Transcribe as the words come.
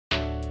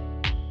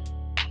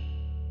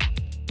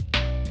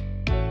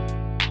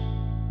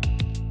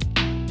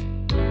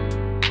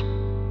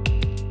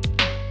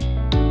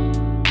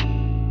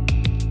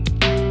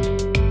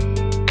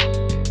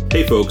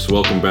Hey folks,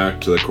 welcome back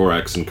to the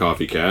Corax and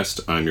Coffee Cast.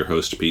 I'm your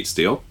host, Pete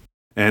Steele.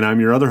 And I'm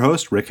your other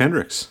host, Rick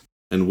Hendricks.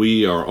 And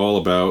we are all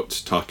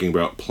about talking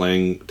about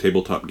playing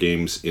tabletop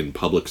games in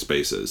public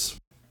spaces.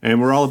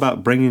 And we're all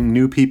about bringing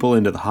new people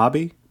into the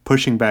hobby,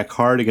 pushing back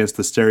hard against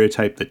the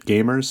stereotype that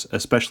gamers,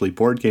 especially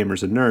board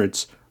gamers and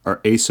nerds, are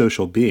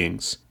asocial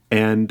beings,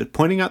 and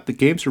pointing out that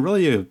games are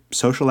really a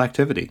social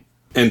activity.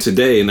 And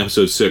today, in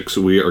episode 6,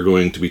 we are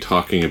going to be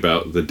talking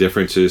about the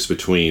differences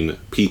between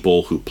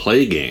people who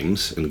play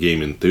games and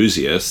game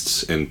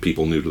enthusiasts and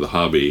people new to the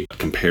hobby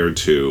compared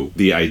to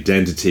the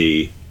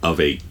identity of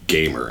a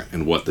gamer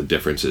and what the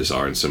differences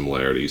are and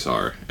similarities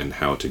are and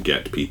how to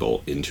get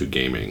people into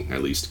gaming,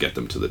 at least get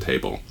them to the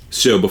table.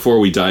 So before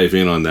we dive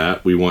in on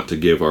that, we want to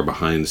give our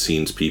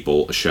behind-the-scenes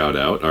people a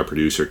shout-out, our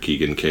producer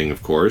Keegan King,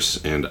 of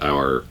course, and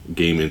our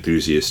game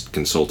enthusiast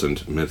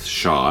consultant Myth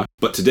Shaw.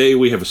 But today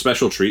we have a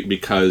special treat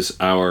because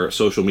our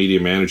social media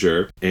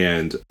manager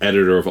and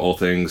editor of all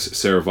things,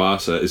 Sarah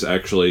Vasa, is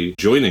actually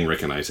joining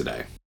Rick and I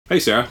today. Hey,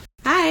 Sarah.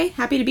 Hi,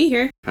 happy to be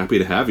here. Happy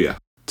to have you.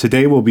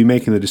 Today we'll be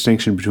making the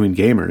distinction between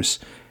gamers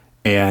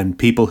and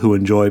people who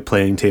enjoy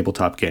playing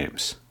tabletop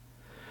games.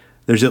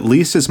 There's at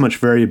least as much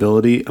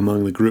variability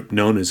among the group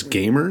known as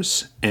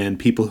gamers and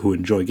people who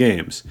enjoy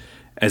games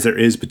as there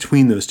is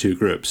between those two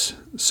groups,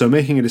 so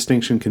making a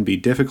distinction can be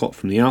difficult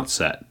from the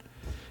outset,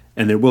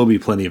 and there will be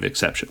plenty of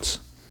exceptions.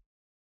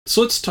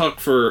 So let's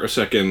talk for a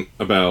second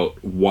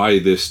about why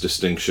this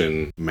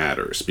distinction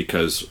matters,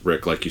 because,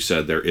 Rick, like you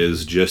said, there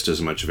is just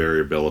as much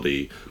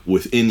variability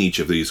within each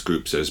of these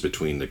groups as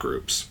between the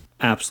groups.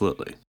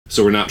 Absolutely.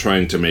 So we're not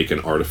trying to make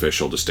an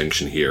artificial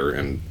distinction here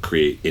and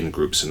create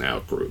in-groups and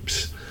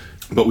out-groups.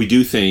 But we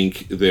do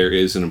think there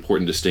is an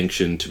important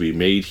distinction to be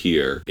made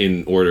here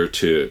in order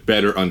to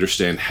better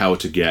understand how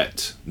to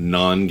get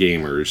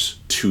non-gamers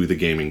to the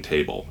gaming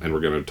table. And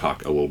we're going to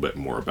talk a little bit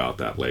more about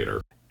that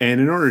later. And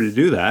in order to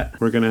do that,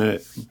 we're going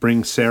to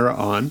bring Sarah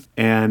on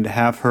and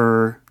have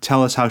her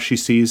tell us how she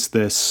sees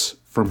this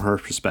from her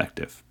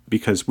perspective.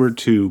 Because we're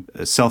two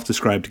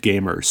self-described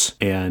gamers,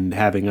 and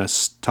having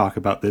us talk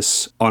about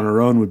this on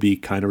our own would be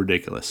kind of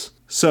ridiculous.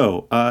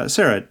 So,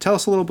 Sarah, tell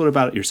us a little bit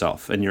about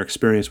yourself and your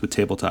experience with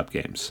tabletop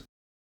games.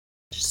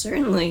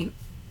 Certainly.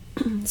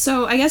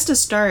 So, I guess to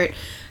start,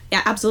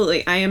 yeah,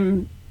 absolutely.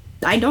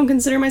 I don't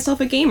consider myself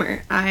a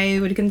gamer. I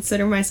would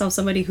consider myself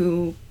somebody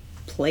who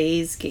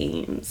plays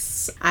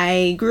games.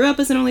 I grew up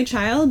as an only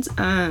child,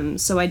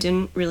 so I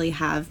didn't really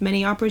have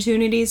many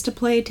opportunities to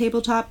play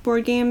tabletop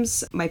board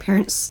games. My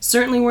parents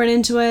certainly weren't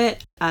into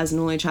it. As an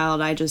only child,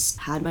 I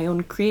just had my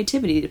own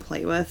creativity to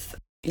play with.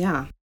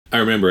 Yeah. I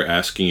remember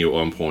asking you at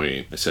one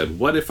point, I said,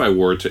 what if I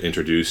were to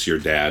introduce your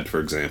dad, for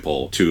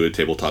example, to a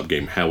tabletop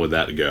game? How would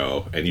that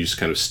go? And you just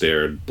kind of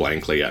stared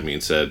blankly at me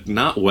and said,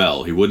 not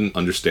well. He wouldn't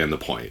understand the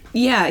point.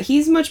 Yeah,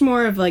 he's much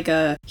more of like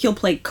he'll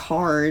play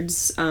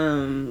cards,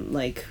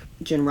 like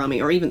gin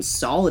rummy or even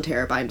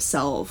solitaire by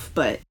himself.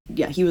 But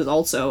yeah, he was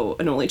also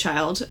an only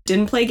child.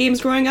 Didn't play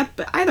games growing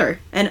up either.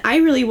 And I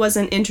really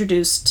wasn't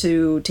introduced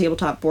to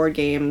tabletop board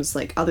games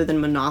like other than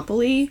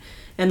Monopoly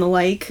and the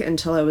like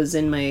until I was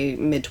in my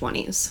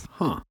mid-20s.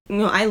 Huh. You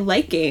know, I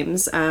like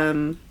games.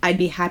 I'd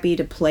be happy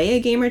to play a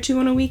game or two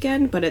on a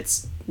weekend, but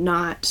it's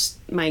not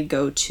my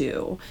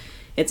go-to.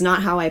 It's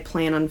not how I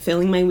plan on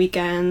filling my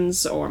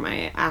weekends or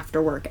my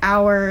after-work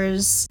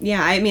hours.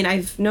 Yeah, I mean,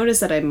 I've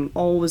noticed that I'm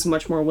always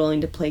much more willing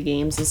to play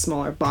games in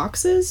smaller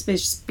boxes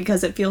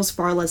because it feels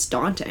far less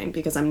daunting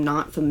because I'm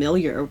not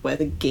familiar with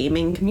a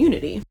gaming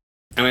community.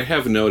 And I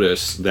have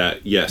noticed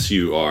that, yes,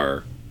 you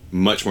are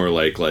much more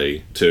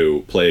likely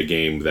to play a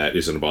game that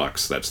is in a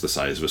box that's the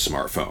size of a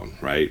smartphone,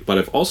 right? But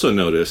I've also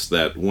noticed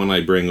that when I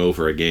bring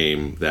over a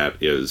game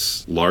that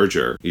is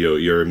larger,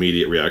 your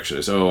immediate reaction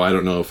is, oh, I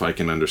don't know if I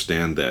can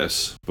understand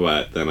this.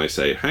 But then I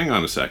say, hang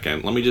on a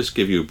second, let me just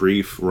give you a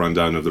brief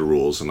rundown of the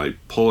rules, and I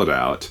pull it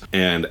out.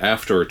 And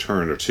after a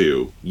turn or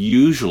two,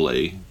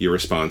 usually your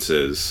response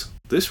is,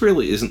 this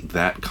really isn't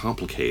that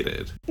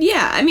complicated.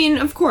 Yeah, I mean,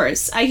 of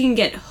course, I can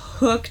get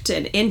hooked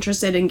and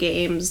interested in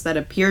games that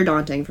appear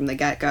daunting from the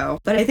get-go.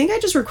 But I think I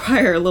just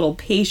require a little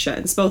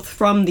patience, both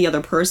from the other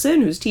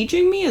person who's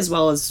teaching me as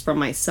well as from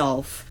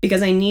myself,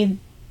 because I need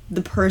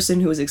the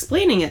person who is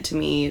explaining it to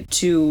me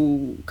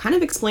to kind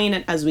of explain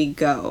it as we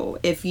go.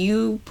 If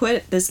you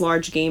put this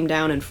large game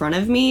down in front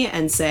of me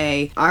and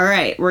say, all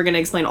right, we're going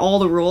to explain all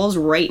the rules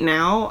right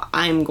now,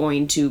 I'm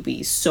going to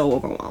be so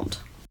overwhelmed.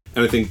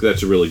 And I think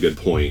that's a really good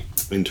point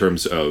in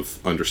terms of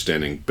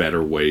understanding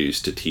better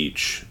ways to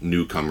teach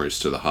newcomers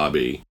to the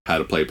hobby how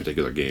to play a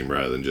particular game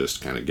rather than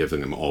just kind of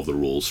giving them all the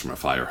rules from a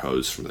fire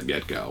hose from the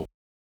get-go.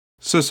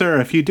 So, Sarah,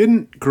 if you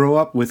didn't grow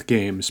up with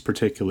games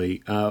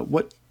particularly,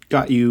 what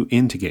got you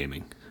into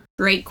gaming?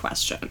 Great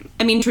question.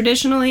 I mean,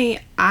 traditionally,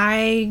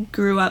 I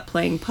grew up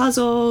playing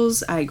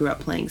puzzles. I grew up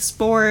playing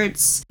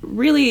sports.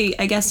 Really,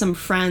 I guess some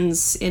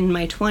friends in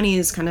my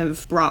 20s kind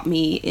of brought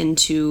me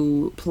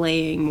into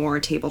playing more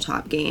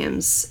tabletop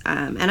games.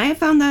 And I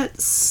found that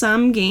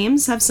some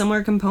games have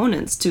similar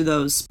components to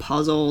those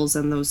puzzles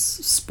and those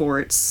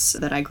sports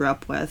that I grew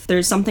up with.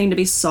 There's something to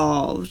be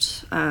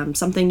solved,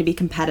 something to be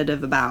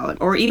competitive about,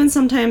 or even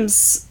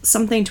sometimes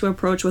something to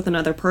approach with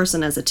another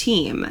person as a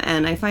team.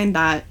 And I find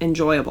that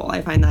enjoyable.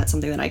 I find that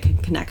something that I can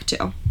connect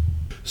to.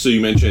 So you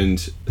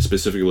mentioned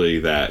specifically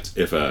that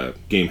if a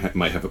game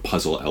might have a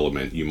puzzle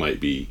element, you might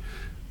be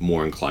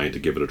more inclined to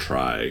give it a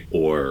try,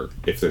 or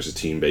if there's a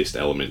team-based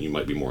element, you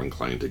might be more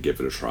inclined to give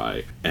it a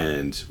try.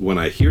 And when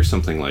I hear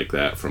something like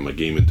that from a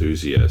game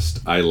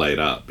enthusiast, I light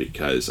up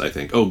because I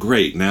think, oh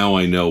great, now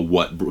I know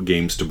what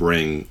games to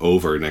bring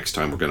over next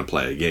time we're going to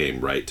play a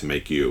game, right, to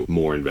make you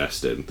more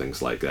invested and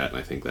things like that. And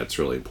I think that's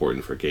really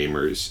important for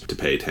gamers to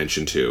pay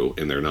attention to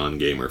in their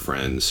non-gamer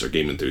friends or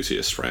game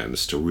enthusiast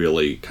friends, to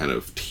really kind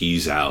of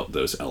tease out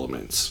those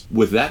elements.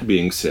 With that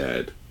being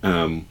said,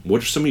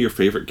 what are some of your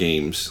favorite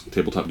games,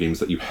 tabletop games,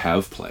 that you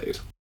have played?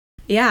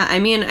 Yeah, I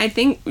mean, I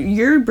think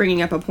you're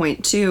bringing up a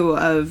point, too,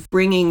 of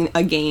bringing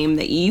a game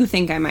that you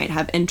think I might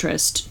have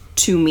interest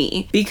to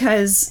me.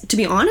 Because, to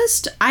be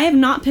honest, I have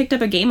not picked up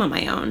a game on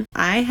my own.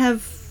 I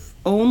have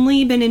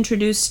only been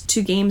introduced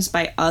to games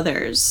by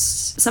others.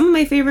 Some of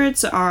my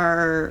favorites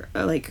are,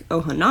 like,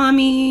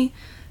 Ohanami,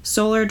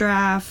 Solar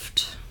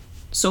Draft,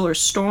 Solar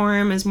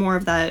Storm is more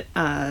of that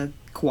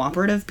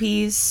cooperative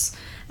piece.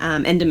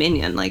 And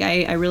Dominion. Like,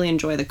 I really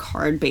enjoy the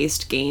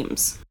card-based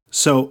games.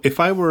 So if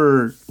I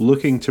were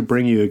looking to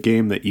bring you a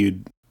game that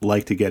you'd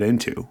like to get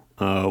into,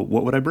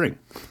 what would I bring?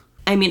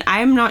 I mean,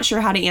 I'm not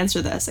sure how to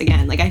answer this.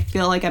 Again, like, I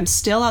feel like I'm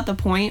still at the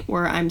point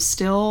where I'm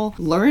still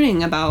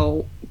learning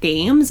about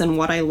games and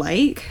what I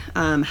like,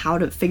 how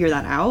to figure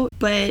that out.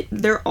 But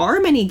there are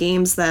many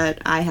games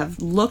that I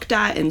have looked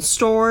at in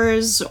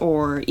stores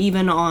or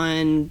even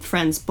on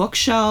friends'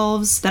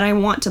 bookshelves that I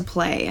want to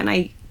play. And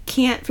I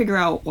can't figure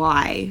out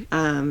why.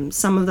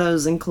 Some of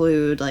those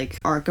include like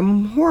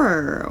Arkham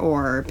Horror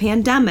or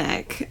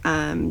Pandemic,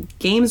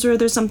 games where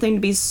there's something to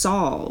be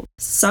solved.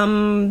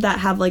 Some that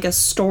have like a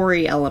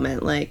story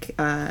element, like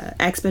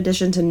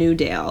Expedition to New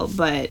Dale,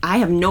 but I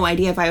have no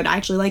idea if I would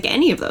actually like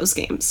any of those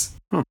games.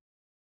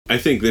 I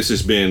think this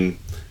has been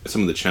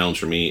some of the challenge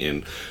for me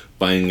in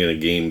finding a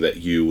game that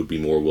you would be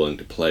more willing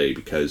to play,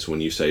 because when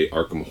you say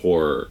Arkham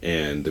Horror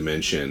and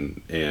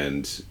Dimension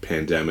and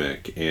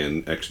Pandemic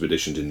and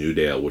Expedition to New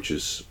Dale, which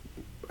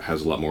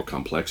has a lot more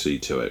complexity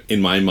to it,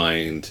 in my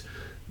mind,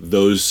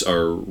 those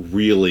are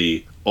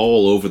really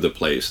all over the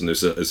place, and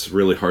it's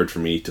really hard for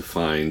me to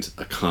find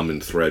a common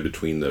thread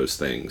between those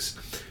things.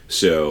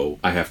 So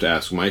I have to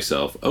ask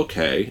myself,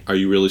 okay, are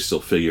you really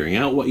still figuring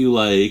out what you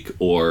like,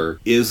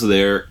 or is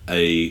there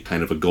a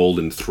kind of a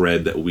golden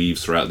thread that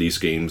weaves throughout these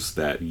games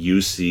that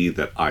you see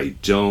that I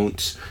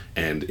don't?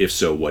 And if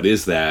so, what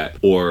is that?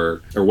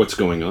 Or what's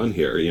going on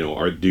here? You know,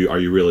 are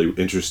you really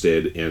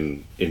interested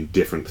in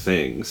different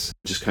things?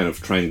 Just kind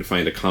of trying to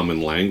find a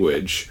common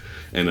language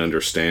and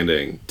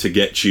understanding to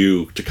get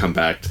you to come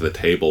back to the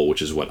table,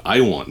 which is what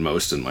I want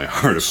most in my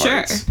heart of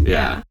hearts.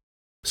 Yeah.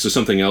 So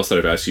something else that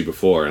I've asked you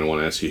before, and I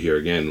want to ask you here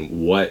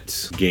again,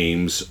 what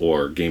games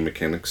or game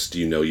mechanics do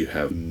you know you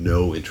have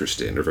no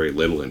interest in or very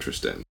little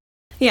interest in?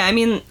 Yeah, I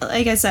mean,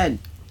 like I said,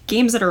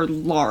 games that are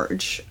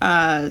large,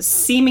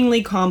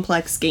 seemingly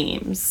complex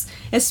games,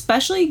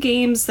 especially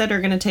games that are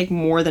going to take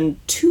more than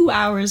 2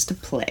 hours to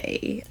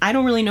play. I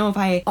don't really know if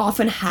I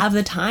often have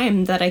the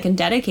time that I can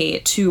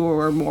dedicate 2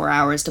 or more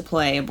hours to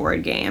play a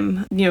board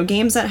game. You know,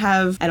 games that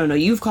have, I don't know,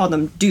 you've called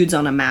them dudes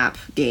on a map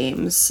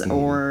games,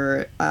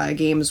 or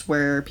games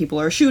where people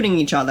are shooting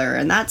each other,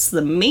 and that's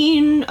the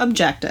main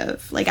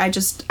objective. Like,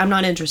 I'm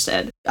not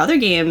interested. Other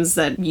games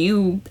that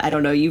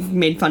you've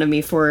made fun of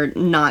me for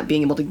not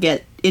being able to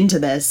get into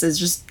this is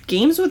just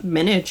games with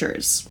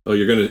miniatures. Oh,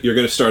 you're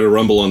gonna start a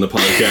rumble on the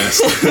podcast.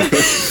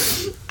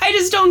 I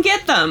just don't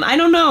get them. I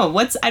don't know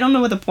what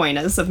the point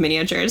is of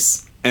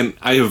miniatures. And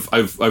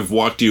I've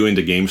walked you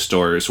into game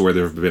stores where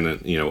there have been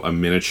a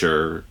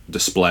miniature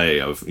display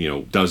of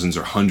dozens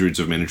or hundreds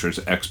of miniatures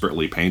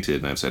expertly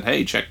painted, and I've said,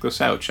 hey, check this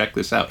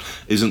out,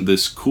 isn't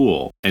this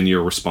cool? And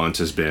your response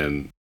has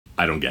been,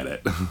 I don't get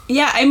it.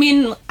 Yeah, I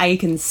mean, I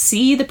can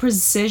see the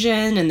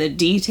precision and the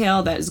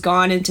detail that has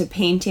gone into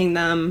painting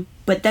them,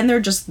 but then they're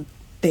just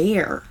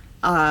there.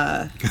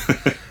 I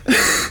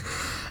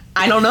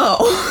don't know.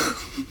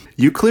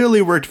 You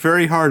clearly worked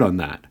very hard on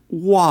that.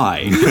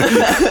 Why?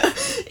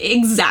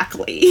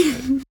 Exactly.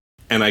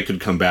 And I could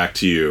come back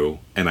to you,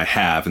 and I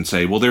have, and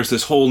say, well, there's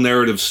this whole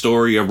narrative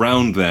story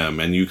around them,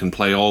 and you can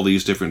play all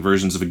these different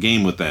versions of a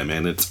game with them,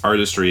 and it's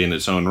artistry in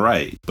its own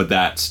right. But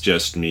that's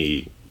just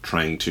me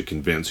trying to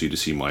convince you to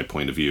see my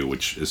point of view,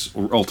 which is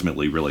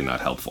ultimately really not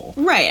helpful.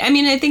 Right. I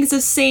mean, I think it's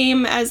the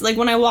same as like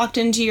when I walked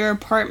into your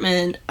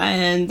apartment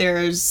and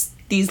there's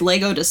these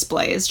Lego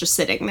displays just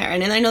sitting there.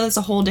 And I know that's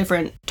a whole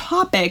different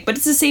topic, but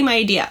it's the same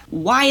idea.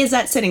 Why is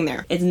that sitting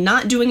there? It's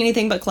not doing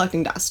anything but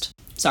collecting dust.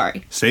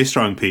 Sorry. Stay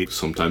strong, Pete.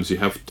 Sometimes you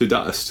have to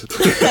dust.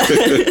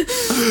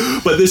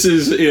 But this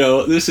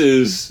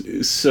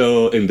is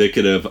so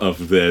indicative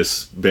of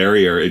this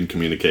barrier in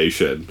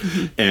communication.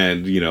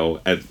 And,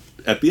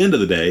 at the end of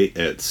the day,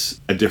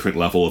 it's a different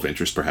level of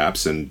interest,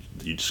 perhaps, and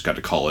you just got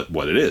to call it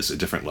what it is, a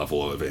different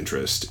level of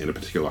interest in a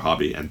particular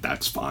hobby, and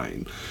that's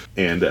fine.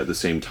 And at the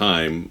same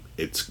time,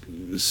 it's,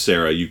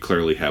 Sarah, you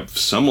clearly have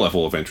some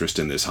level of interest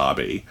in this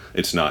hobby.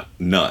 It's not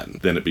none.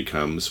 Then it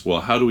becomes,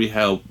 well, how do we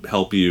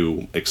help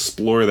you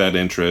explore that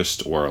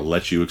interest or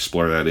let you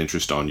explore that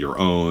interest on your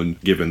own,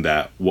 given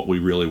that what we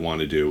really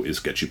want to do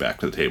is get you back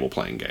to the table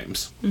playing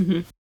games?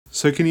 Mm-hmm.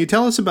 So can you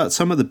tell us about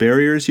some of the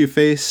barriers you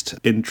faced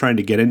in trying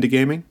to get into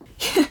gaming?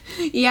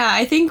 Yeah,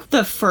 I think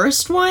the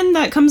first one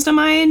that comes to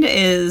mind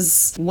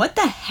is, what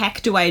the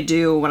heck do I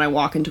do when I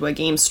walk into a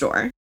game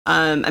store?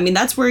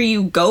 That's where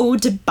you go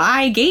to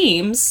buy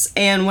games,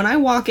 and when I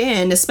walk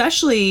in,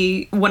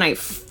 especially when I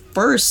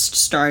first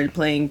started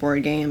playing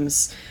board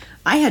games,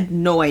 I had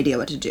no idea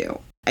what to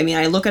do.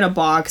 I look at a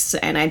box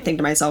and I think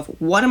to myself,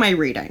 what am I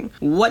reading?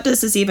 What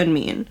does this even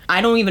mean?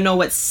 I don't even know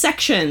what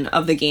section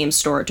of the game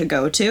store to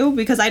go to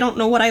because I don't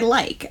know what I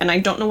like and I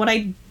don't know what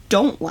I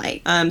don't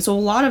like. So a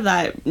lot of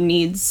that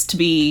needs to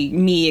be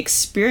me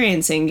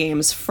experiencing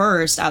games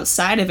first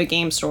outside of a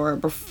game store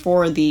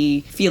before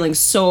the feeling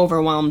so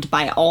overwhelmed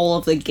by all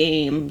of the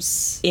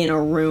games in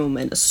a room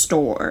in a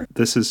store.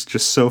 This is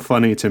just so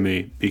funny to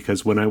me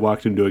because when I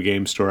walked into a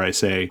game store, I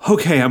say,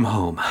 okay, I'm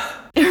home.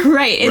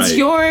 Right. It's Right.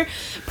 your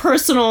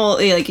personal,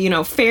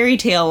 fairy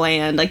tale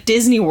land, like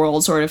Disney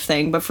World sort of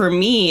thing. But for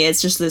me,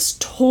 it's just this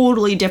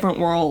totally different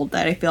world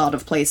that I feel out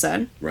of place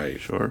in.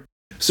 Right. Sure.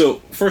 So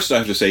first I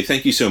have to say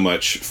thank you so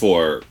much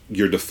for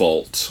your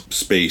default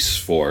space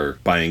for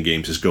buying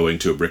games is going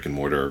to a brick and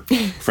mortar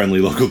friendly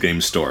local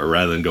game store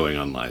rather than going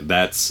online.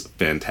 That's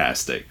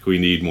fantastic. We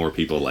need more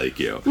people like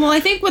you. Well,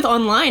 I think with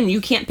online, you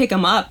can't pick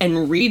them up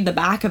and read the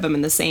back of them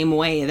in the same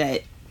way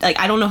that,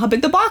 I don't know how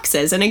big the box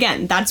is. And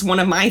again, that's one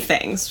of my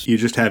things. You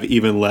just have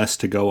even less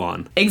to go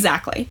on.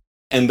 Exactly.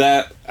 And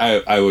that,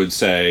 I would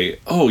say,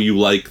 oh, you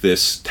like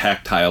this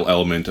tactile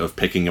element of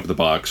picking up the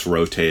box,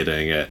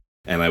 rotating it.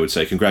 And I would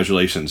say,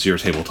 congratulations, you're a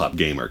tabletop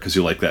gamer, because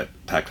you like that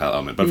tactile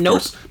element. But of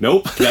course,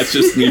 nope, that's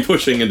just me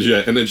pushing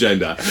an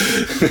agenda.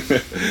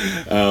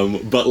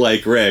 But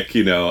like Rick,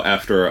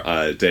 after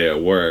a day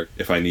at work,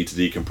 if I need to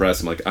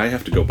decompress, I'm like, I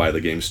have to go by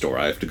the game store.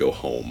 I have to go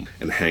home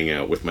and hang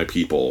out with my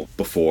people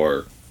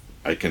before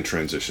I can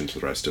transition to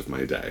the rest of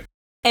my day.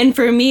 And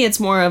for me, it's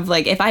more of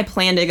if I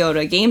plan to go to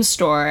a game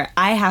store,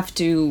 I have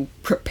to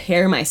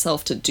prepare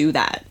myself to do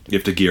that. You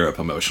have to gear up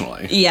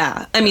emotionally.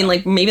 Yeah.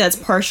 Maybe that's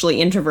partially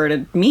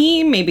introverted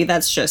me. Maybe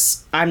that's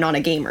just I'm not a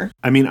gamer.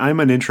 I'm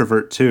an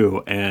introvert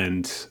too,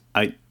 and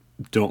I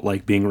don't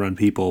like being around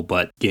people,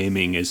 but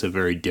gaming is a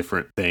very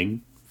different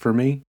thing for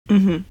me.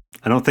 Mm-hmm.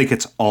 I don't think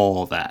it's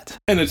all that.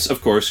 And it's,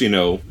 of course,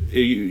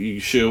 you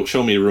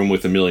show me a room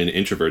with a million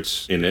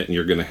introverts in it, and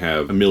you're going to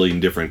have a million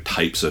different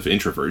types of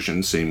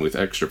introversion. Same with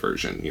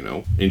extroversion,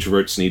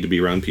 Introverts need to be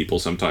around people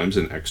sometimes,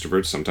 and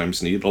extroverts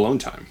sometimes need alone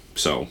time.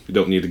 So you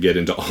don't need to get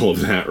into all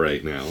of that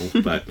right now.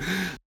 But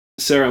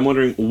Sarah, I'm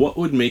wondering, what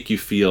would make you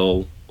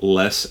feel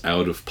less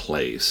out of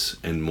place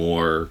and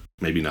more,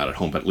 maybe not at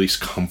home, but at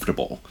least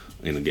comfortable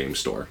in a game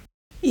store?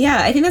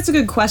 Yeah, I think that's a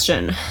good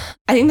question.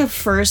 I think the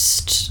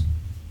first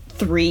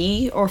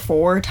 3 or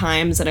 4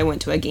 times that I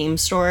went to a game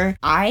store,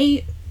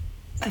 I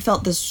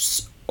felt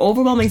this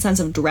overwhelming sense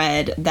of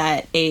dread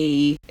that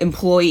a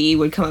employee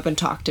would come up and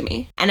talk to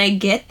me. And I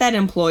get that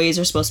employees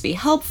are supposed to be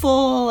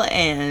helpful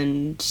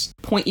and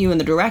point you in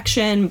the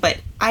direction, but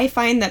I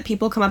find that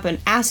people come up and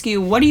ask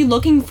you, what are you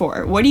looking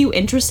for? What are you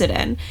interested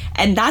in?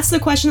 And that's the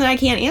question that I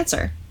can't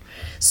answer.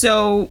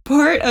 So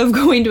part of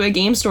going to a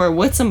game store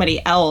with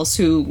somebody else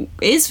who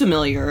is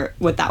familiar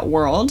with that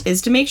world is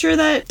to make sure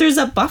that there's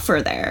a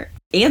buffer there.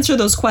 Answer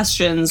those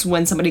questions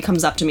when somebody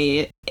comes up to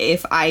me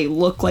if I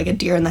look like a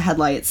deer in the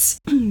headlights,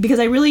 because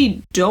I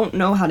really don't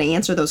know how to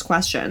answer those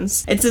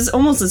questions. It's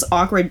almost this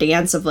awkward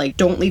dance of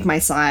don't leave my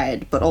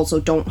side, but also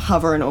don't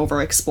hover and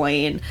over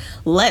explain.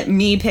 Let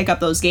me pick up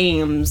those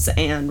games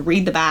and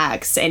read the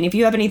backs. And if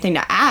you have anything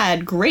to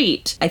add,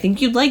 great. I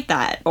think you'd like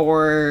that.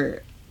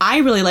 Or I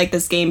really like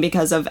this game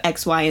because of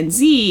X, Y, and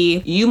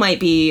Z. You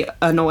might be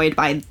annoyed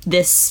by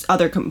this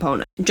other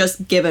component,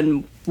 just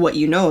given what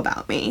you know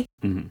about me.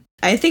 Mm-hmm.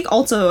 I think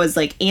also is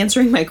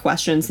answering my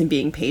questions and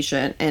being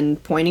patient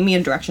and pointing me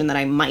in a direction that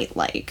I might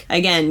like.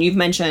 Again, you've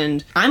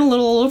mentioned I'm a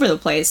little all over the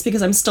place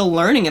because I'm still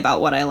learning about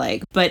what I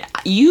like, but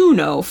you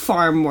know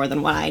far more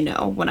than what I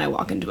know when I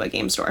walk into a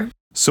game store.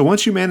 So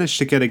once you manage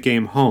to get a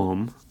game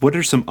home, what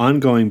are some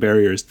ongoing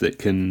barriers that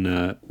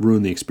can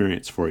ruin the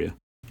experience for you?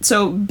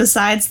 So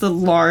besides the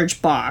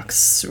large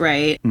box,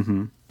 right?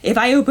 Mm-hmm. If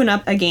I open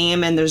up a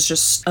game and there's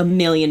just a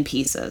million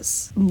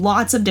pieces,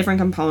 lots of different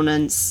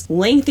components,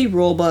 lengthy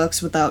rule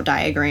books without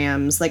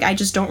diagrams, I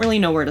just don't really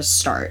know where to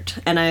start.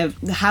 And I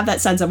have that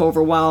sense of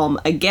overwhelm,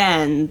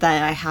 again,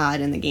 that I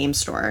had in the game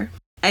store.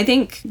 I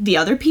think the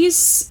other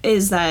piece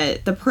is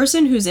that the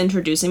person who's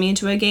introducing me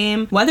to a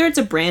game, whether it's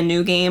a brand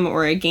new game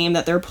or a game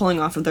that they're pulling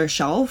off of their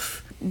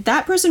shelf,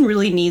 that person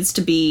really needs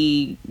to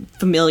be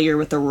familiar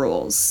with the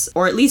rules,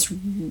 or at least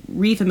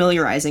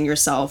refamiliarizing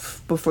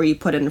yourself before you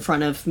put it in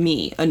front of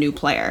me, a new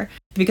player.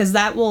 Because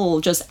that will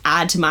just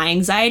add to my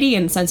anxiety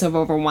and sense of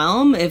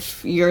overwhelm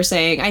if you're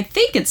saying, I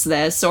think it's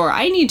this, or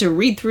I need to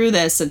read through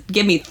this and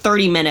give me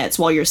 30 minutes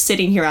while you're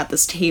sitting here at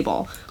this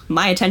table.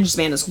 My attention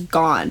span is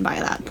gone by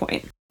that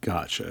point.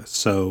 Gotcha.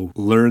 So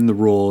learn the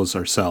rules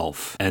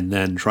ourselves and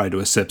then try to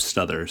assist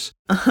others.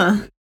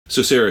 Uh-huh.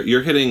 So Sarah,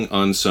 you're hitting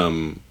on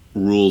some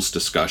rules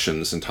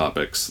discussions and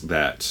topics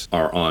that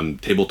are on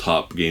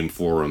tabletop game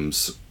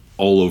forums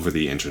all over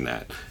the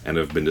internet and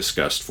have been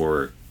discussed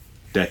for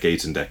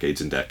decades and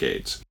decades and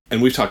decades.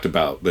 And we've talked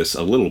about this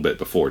a little bit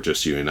before,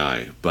 just you and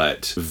I,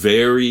 but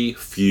very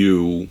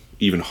few,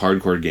 even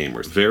hardcore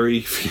gamers,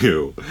 very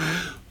few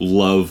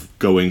love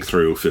going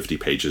through 50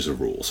 pages of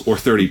rules or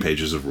 30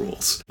 pages of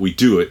rules. We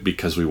do it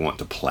because we want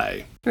to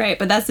play. Right,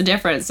 but that's the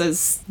difference,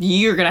 is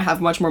you're going to have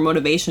much more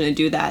motivation to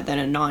do that than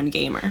a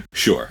non-gamer.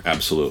 Sure,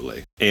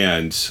 absolutely.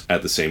 And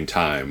at the same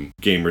time,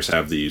 gamers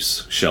have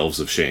these shelves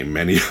of shame,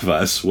 many of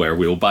us, where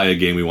we'll buy a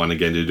game, we want to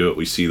get into it,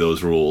 we see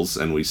those rules,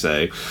 and we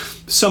say,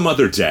 some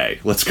other day,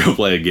 let's go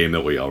play a game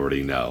that we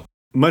already know.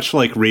 Much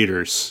like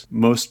readers,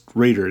 most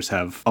readers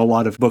have a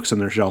lot of books on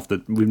their shelf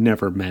that we've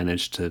never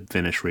managed to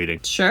finish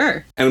reading.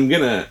 Sure. And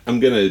I'm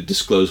gonna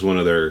disclose one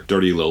other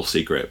dirty little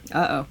secret.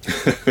 Uh-oh.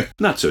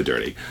 Not so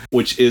dirty.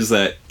 Which is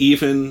that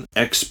even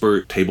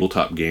expert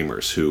tabletop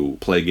gamers who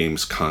play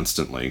games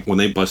constantly, when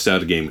they bust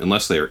out a game,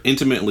 unless they are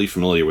intimately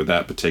familiar with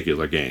that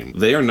particular game,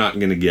 they are not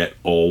going to get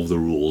all the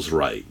rules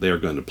right. They are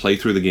going to play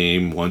through the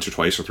game once or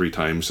twice or three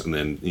times and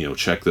then,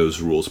 check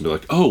those rules and be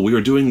like, oh, we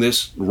were doing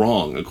this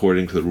wrong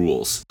according to the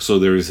rules.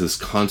 So there is this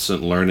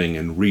constant learning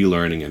and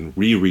relearning and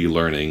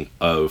relearning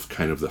of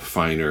kind of the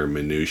finer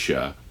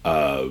minutia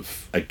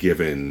of a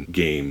given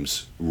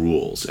game's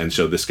rules. And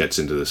so this gets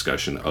into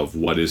discussion of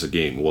what is a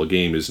game. Well, a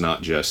game is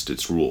not just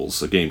its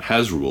rules. A game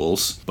has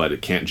rules, but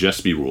it can't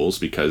just be rules,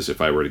 because if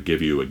I were to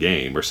give you a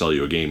game or sell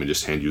you a game and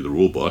just hand you the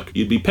rule book,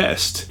 you'd be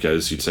pissed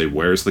because you'd say,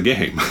 where's the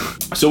game?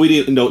 So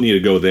we don't need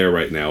to go there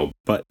right now.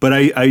 But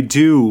I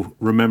do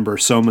remember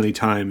so many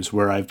times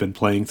where I've been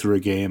playing through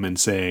a game and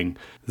saying,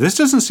 this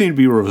doesn't seem to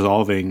be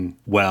resolving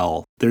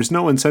well. There's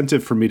no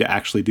incentive for me to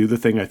actually do the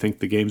thing I think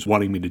the game's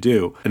wanting me to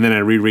do. And then I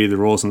reread the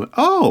rules and,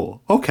 oh,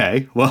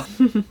 okay, well,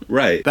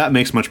 right. That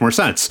makes much more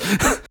sense.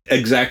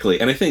 Exactly.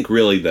 And I think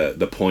really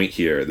the point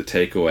here, the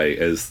takeaway,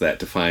 is that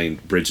to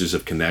find bridges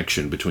of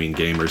connection between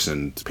gamers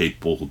and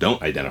people who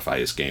don't identify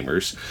as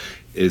gamers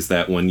is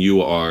that when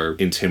you are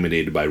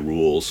intimidated by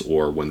rules,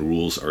 or when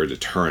rules are a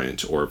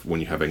deterrent, or when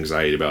you have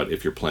anxiety about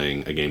if you're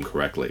playing a game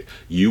correctly,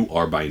 you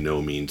are by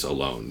no means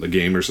alone. The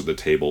gamers at the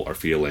table are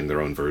feeling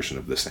their own version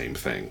of the same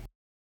thing.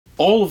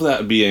 All of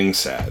that being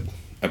said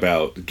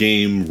about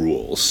game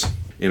rules,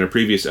 in a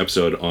previous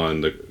episode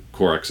on the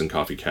Corax and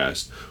Coffee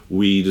Cast,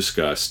 we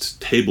discussed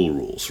table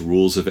rules,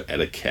 rules of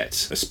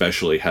etiquette,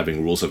 especially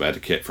having rules of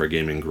etiquette for a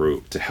gaming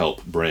group to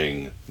help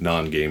bring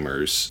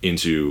non-gamers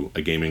into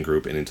a gaming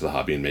group and into the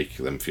hobby and make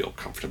them feel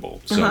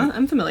comfortable. So,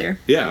 I'm familiar.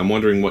 Yeah, I'm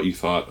wondering what you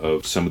thought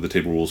of some of the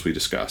table rules we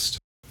discussed.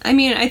 I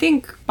mean, I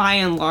think by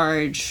and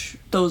large,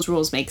 those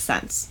rules make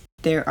sense.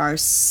 There are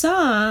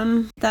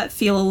some that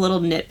feel a little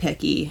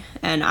nitpicky,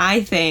 and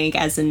I think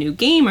as a new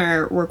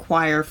gamer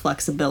require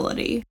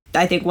flexibility.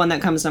 I think one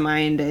that comes to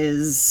mind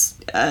is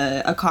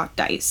a cocked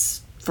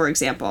dice, for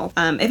example.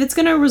 If it's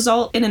going to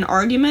result in an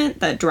argument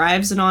that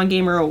drives a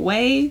non-gamer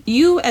away,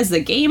 you as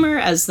the gamer,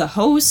 as the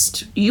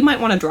host, you might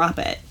want to drop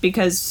it,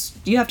 because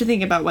you have to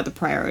think about what the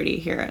priority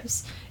here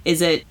is.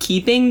 Is it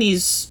keeping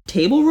these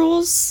table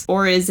rules,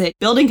 or is it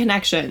building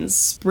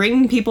connections,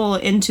 bringing people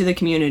into the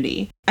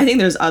community? I think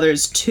there's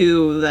others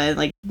too that,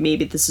 like,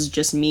 maybe this is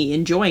just me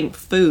enjoying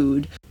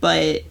food,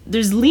 but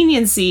there's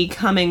leniency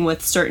coming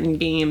with certain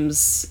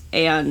games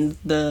and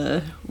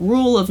the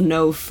rule of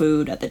no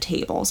food at the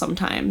table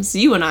sometimes.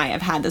 You and I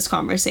have had this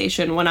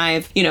conversation when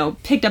I've,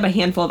 picked up a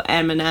handful of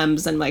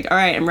M&Ms and like, all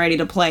right, I'm ready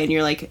to play. And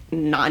you're like,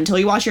 not until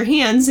you wash your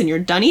hands and you're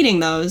done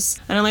eating those.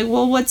 And I'm like,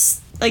 well,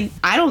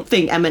 I don't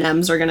think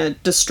M&Ms are going to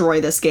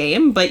destroy this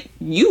game, but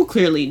you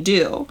clearly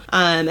do.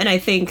 And I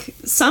think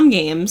some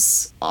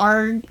games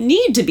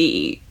need to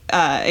be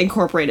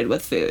incorporated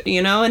with food,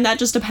 and that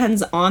just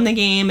depends on the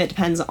game. It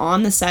depends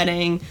on the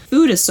setting.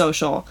 Food is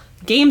social.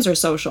 Games are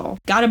social.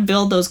 Gotta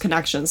build those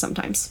connections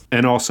sometimes.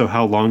 And also,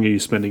 how long are you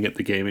spending at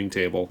the gaming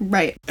table?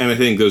 Right. And I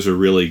think those are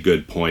really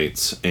good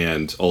points.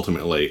 And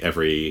ultimately,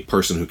 every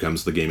person who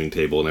comes to the gaming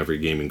table and every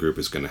gaming group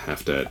is going to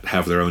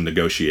have their own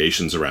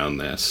negotiations around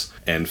this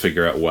and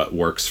figure out what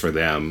works for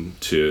them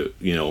to,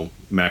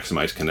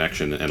 maximize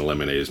connection and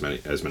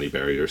eliminate as many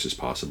barriers as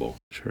possible.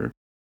 Sure.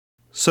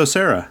 So,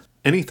 Sarah,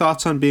 any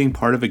thoughts on being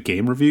part of a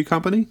game review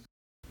company?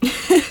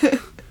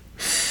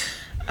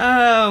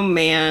 Oh,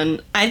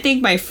 man. I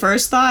think my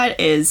first thought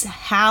is,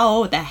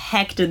 how the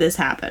heck did this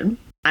happen?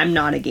 I'm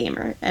not a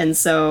gamer. And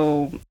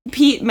so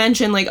Pete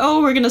mentioned like,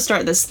 oh, we're going to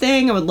start this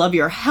thing. I would love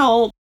your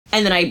help.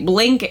 And then I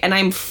blink and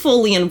I'm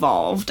fully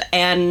involved.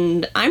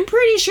 And I'm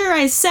pretty sure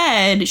I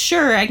said,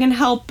 sure, I can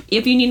help.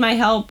 If you need my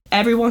help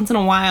every once in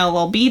a while,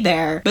 I'll be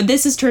there. But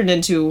this has turned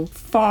into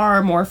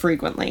far more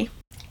frequently.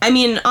 I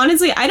mean,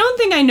 honestly, I don't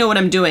think I know what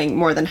I'm doing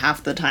more than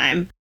half the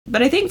time.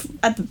 But I think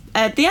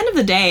at the end of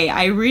the day,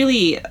 I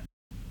really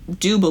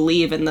do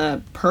believe in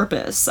the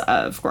purpose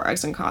of 4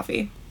 Eggs and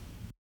Coffee.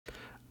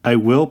 I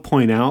will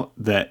point out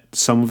that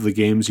some of the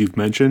games you've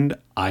mentioned,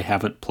 I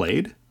haven't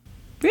played.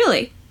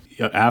 Really?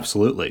 Yeah,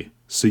 absolutely.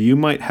 So you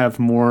might have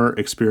more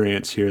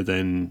experience here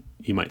than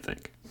you might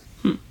think.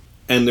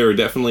 And there are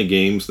definitely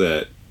games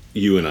that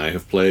you and I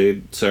have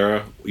played,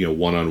 Sarah,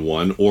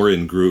 one-on-one or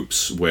in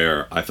groups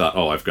where I thought,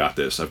 oh, I've got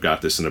this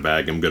in a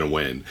bag, I'm going to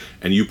win.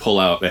 And you pull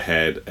out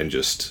ahead and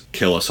just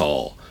kill us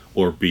all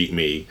or beat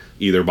me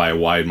either by a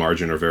wide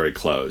margin or very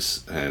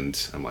close.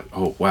 And I'm like,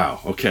 oh, wow,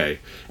 okay.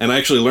 And I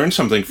actually learned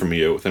something from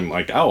you. And I'm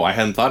like, oh, I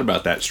hadn't thought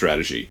about that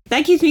strategy.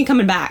 That keeps me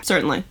coming back,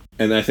 certainly.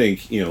 And I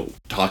think,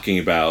 talking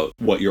about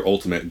what your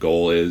ultimate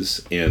goal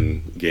is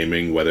in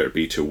gaming, whether it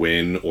be to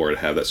win or to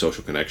have that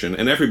social connection,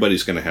 and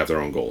everybody's going to have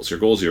their own goals. Your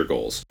goals are your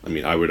goals. I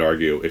mean, I would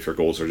argue if your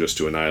goals are just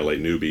to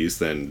annihilate newbies,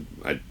 then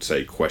I'd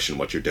say question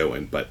what you're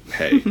doing. But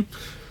hey,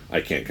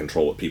 I can't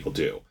control what people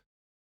do.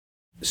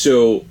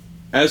 So,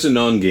 as a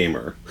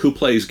non-gamer who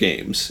plays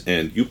games,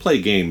 and you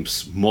play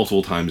games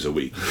multiple times a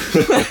week,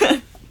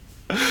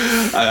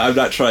 I'm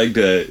not trying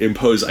to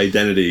impose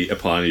identity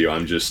upon you.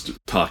 I'm just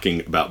talking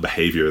about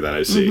behavior that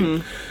I see.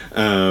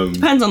 Mm-hmm.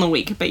 Depends on the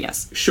week, but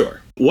yes.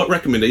 Sure. What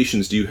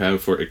recommendations do you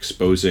have for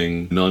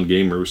exposing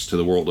non-gamers to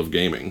the world of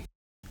gaming?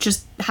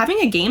 Just having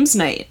a games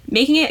night,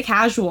 making it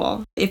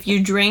casual. If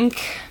you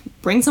drink,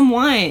 bring some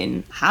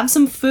wine, have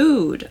some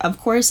food. Of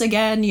course,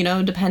 again,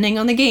 depending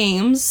on the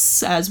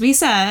games, as we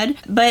said.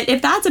 But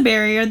if that's a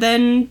barrier,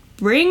 then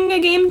bring a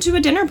game to a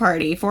dinner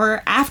party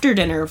for after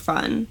dinner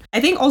fun.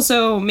 I think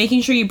also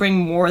making sure you bring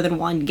more than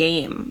one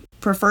game,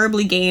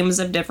 preferably games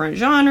of different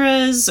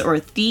genres or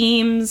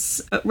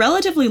themes,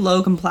 relatively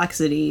low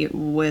complexity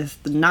with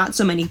not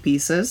so many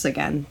pieces.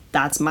 Again,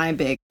 that's my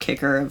big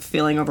kicker of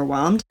feeling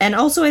overwhelmed. And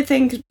also I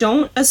think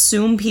don't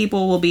assume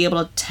people will be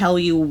able to tell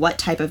you what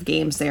type of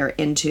games they're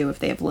into if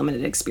they have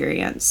limited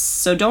experience.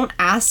 So don't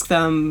ask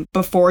them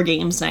before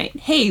games night,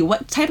 hey,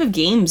 what type of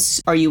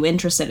games are you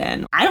interested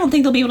in? I don't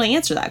think they'll be able to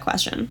answer that question.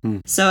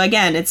 So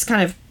again, it's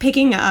kind of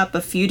picking up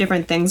a few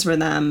different things for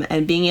them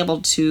and being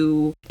able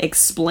to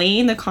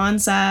explain the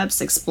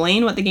concepts,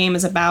 explain what the game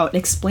is about,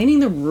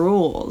 explaining the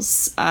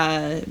rules.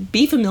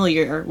 Be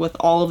familiar with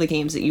all of the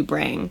games that you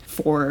bring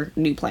for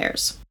new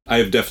players. I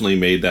have definitely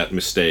made that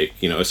mistake,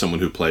 as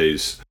someone who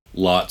plays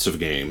lots of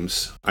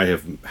games. I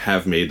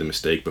have made the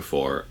mistake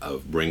before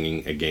of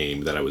bringing a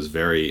game that I was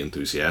very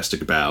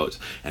enthusiastic about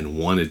and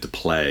wanted to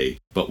play,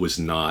 but was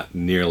not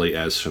nearly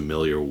as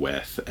familiar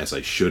with as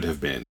I should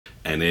have been,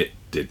 and it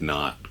did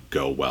not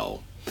go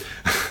well.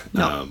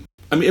 No.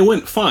 It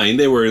went fine.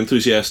 They were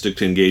enthusiastic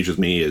to engage with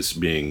me as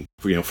being,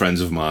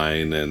 friends of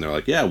mine, and they're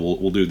like, yeah,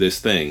 we'll do this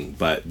thing.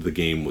 But the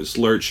game was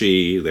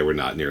lurchy. They were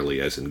not nearly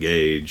as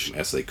engaged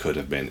as they could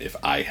have been if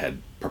I had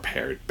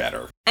prepared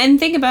better. And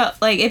think about,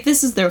 if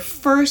this is their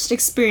first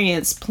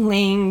experience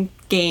playing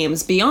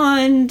games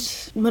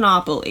beyond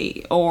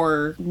Monopoly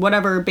or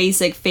whatever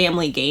basic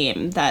family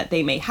game that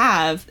they may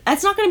have,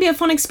 that's not going to be a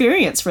fun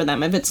experience for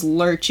them if it's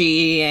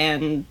lurchy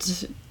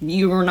and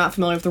you are not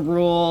familiar with the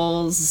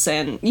rules,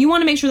 and you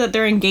want to make sure that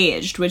they're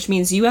engaged, which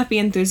means you have to be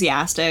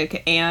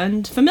enthusiastic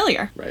and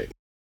familiar. Right.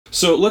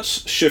 So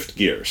let's shift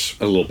gears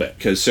a little bit,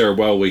 because Sarah,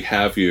 while we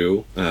have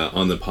you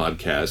on the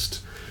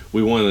podcast,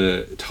 we want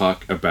to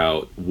talk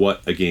about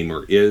what a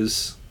gamer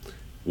is,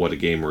 what a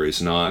gamer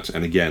is not.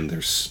 And again,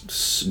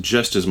 there's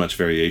just as much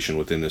variation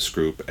within this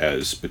group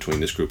as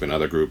between this group and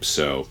other groups.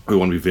 So we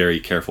want to be very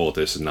careful with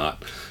this and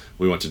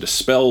we want to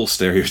dispel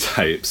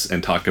stereotypes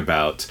and talk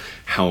about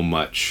how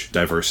much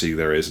diversity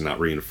there is and not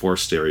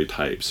reinforce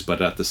stereotypes.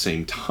 But at the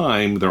same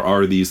time, there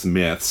are these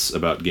myths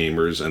about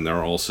gamers, and there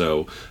are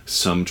also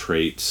some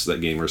traits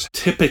that gamers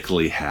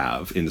typically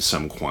have in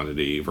some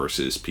quantity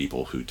versus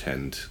people who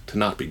tend to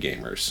not be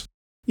gamers.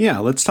 Yeah,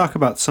 let's talk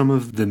about some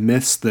of the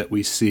myths that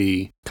we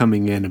see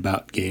coming in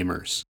about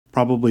gamers.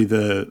 Probably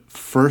the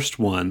first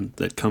one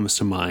that comes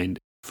to mind,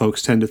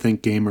 folks tend to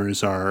think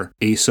gamers are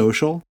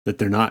asocial, that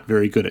they're not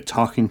very good at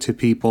talking to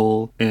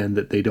people, and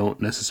that they don't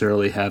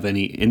necessarily have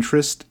any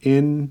interest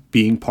in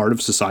being part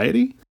of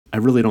society. I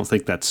really don't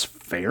think that's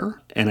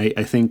fair. And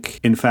I think,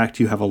 in fact,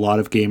 you have a lot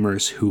of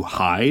gamers who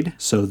hide.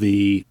 So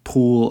the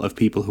pool of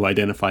people who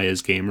identify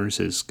as gamers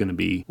is going to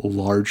be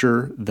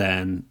larger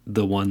than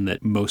the one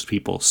that most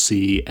people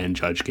see and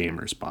judge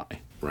gamers by.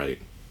 Right.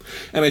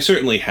 And I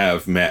certainly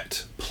have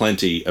met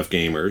plenty of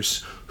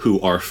gamers who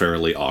are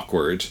fairly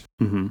awkward.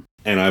 Mm-hmm.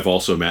 And I've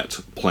also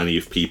met plenty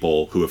of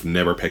people who have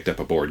never picked up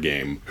a board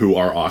game who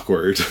are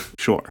awkward.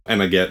 Sure.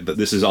 And I get that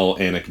this is all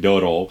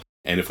anecdotal,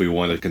 And if we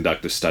want to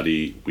conduct a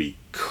study, we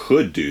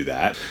could do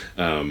that.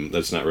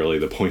 That's not really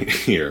the point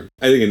here.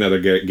 I think another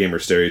gamer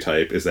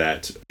stereotype is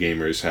that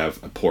gamers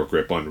have a poor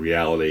grip on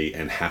reality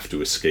and have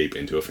to escape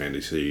into a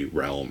fantasy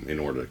realm in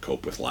order to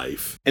cope with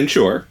life. And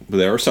sure,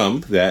 there are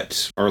some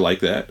that are like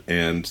that,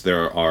 and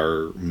there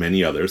are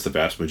many others, the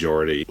vast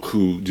majority,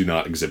 who do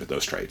not exhibit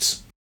those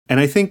traits. And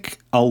I think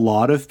a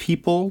lot of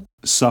people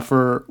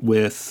suffer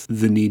with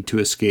the need to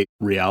escape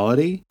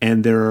reality,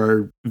 and there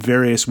are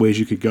various ways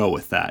you could go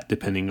with that,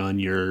 depending on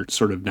your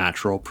sort of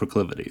natural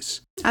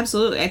proclivities.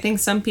 Absolutely. I think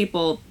some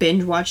people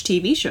binge watch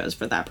TV shows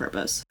for that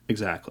purpose.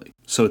 Exactly.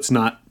 So it's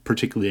not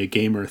particularly a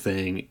gamer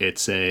thing.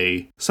 It's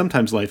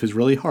sometimes life is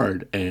really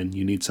hard, and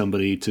you need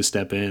somebody to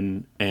step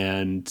in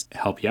and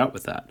help you out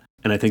with that.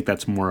 And I think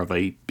that's more of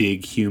a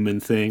big human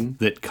thing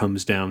that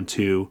comes down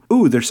to,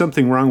 ooh, there's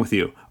something wrong with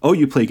you. Oh,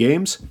 you play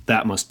games?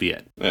 That must be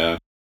it. Yeah.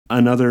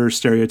 Another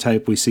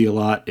stereotype we see a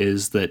lot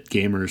is that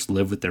gamers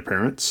live with their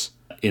parents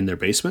in their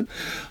basement.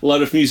 A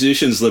lot of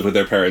musicians live with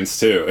their parents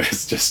too.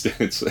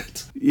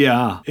 It's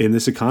Yeah, in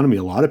this economy,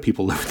 a lot of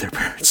people live with their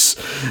parents.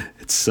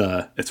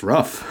 It's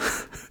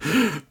rough.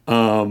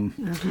 I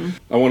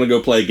want to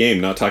go play a game,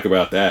 not talk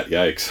about that.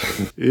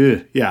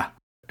 Yikes. Yeah.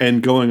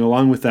 And going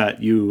along with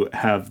that, you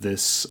have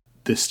this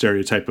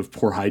stereotype of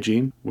poor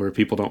hygiene where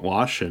people don't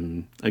wash.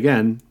 And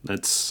again,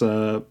 that's,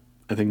 I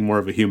think, more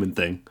of a human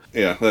thing.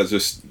 Yeah, that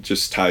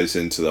just ties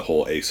into the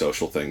whole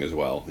asocial thing as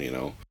well, you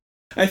know.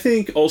 I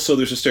think also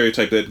there's a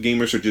stereotype that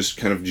gamers are just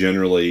kind of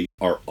generally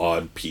are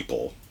odd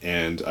people.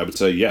 And I would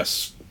say,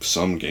 yes,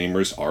 some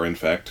gamers are in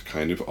fact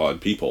kind of odd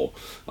people.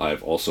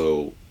 I've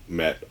also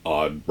met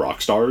odd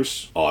rock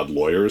stars, odd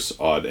lawyers,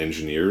 odd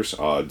engineers,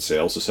 odd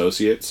sales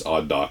associates,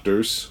 odd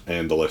doctors,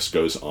 and the list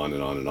goes on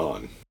and on and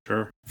on.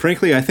 Sure.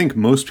 Frankly, I think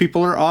most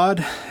people are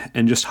odd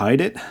and just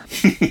hide it.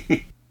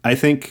 I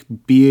think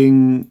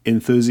being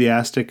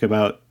enthusiastic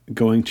about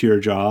going to your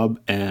job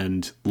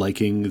and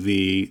liking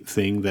the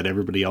thing that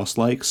everybody else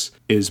likes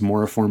is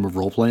more a form of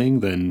role-playing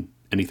than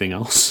anything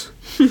else.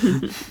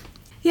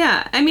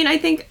 Yeah, I mean, I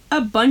think a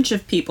bunch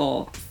of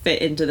people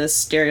fit into this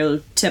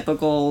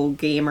stereotypical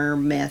gamer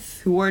myth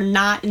who are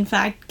not, in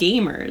fact,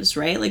 gamers,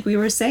 right? Like we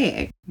were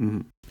saying.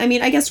 Mm-hmm. I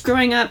mean, I guess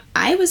growing up,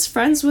 I was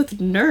friends with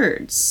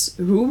nerds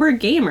who were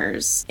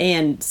gamers.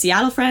 And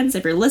Seattle friends,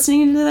 if you're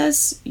listening to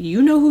this,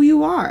 you know who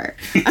you are.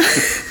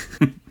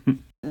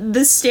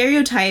 The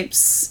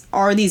stereotypes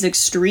are these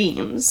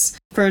extremes.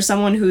 For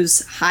someone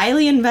who's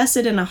highly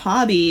invested in a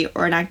hobby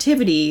or an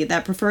activity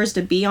that prefers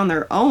to be on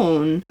their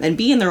own and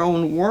be in their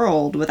own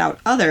world without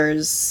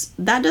others,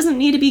 that doesn't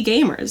need to be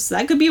gamers.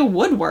 That could be a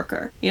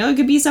woodworker. You know, it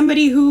could be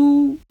somebody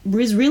who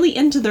is really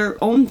into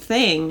their own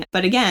thing.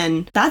 But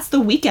again, that's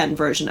the weekend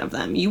version of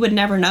them. You would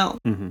never know.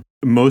 Mm-hmm.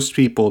 Most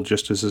people,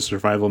 just as a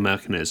survival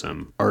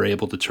mechanism, are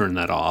able to turn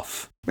that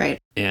off. Right.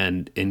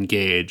 And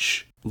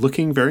engage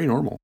looking very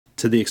normal,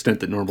 to the extent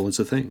that normal is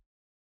a thing.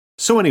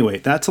 So anyway,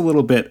 that's a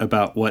little bit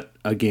about what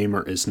a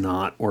gamer is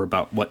not, or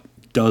about what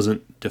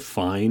doesn't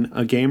define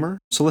a gamer.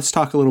 So let's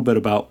talk a little bit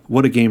about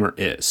what a gamer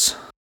is.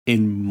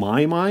 In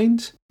my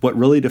mind, what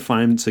really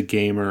defines a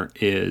gamer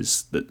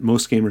is that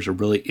most gamers are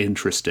really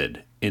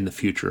interested in the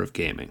future of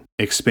gaming,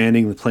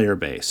 expanding the player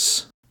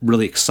base,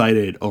 really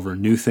excited over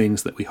new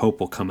things that we hope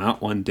will come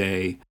out one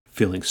day,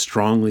 feeling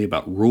strongly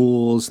about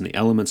rules and the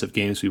elements of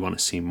games we want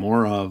to see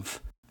more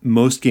of.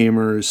 Most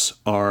gamers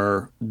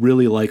are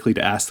really likely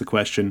to ask the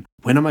question,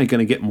 when am I going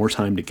to get more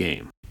time to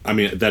game? I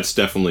mean, that's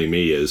definitely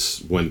me,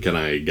 is when can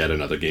I get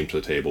another game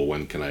to the table?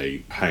 When can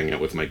I hang out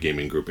with my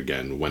gaming group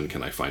again? When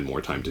can I find more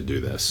time to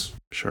do this?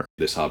 Sure.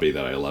 This hobby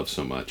that I love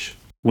so much.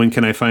 When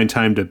can I find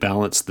time to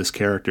balance this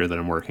character that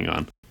I'm working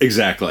on?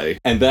 Exactly.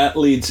 And that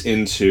leads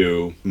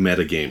into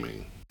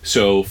metagaming.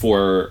 So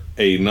for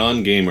a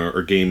non-gamer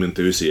or game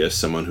enthusiast,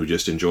 someone who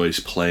just enjoys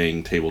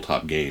playing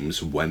tabletop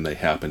games when they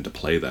happen to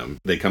play them,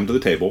 they come to the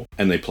table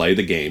and they play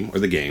the game or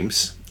the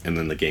games, and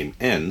then the game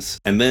ends.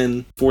 And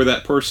then for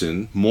that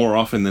person, more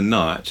often than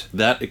not,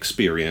 that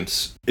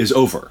experience is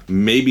over.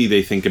 Maybe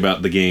they think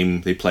about the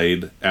game they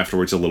played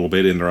afterwards a little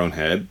bit in their own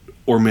head,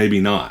 or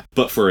maybe not.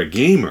 But for a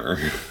gamer,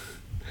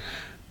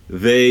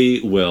 they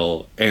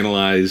will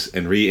analyze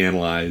and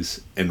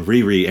reanalyze and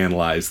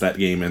reanalyze that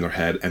game in their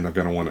head, and they're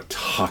going to want to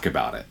talk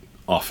about it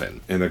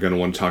often. And they're going to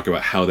want to talk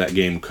about how that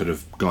game could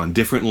have gone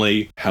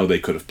differently, how they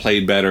could have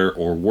played better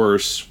or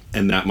worse.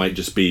 And that might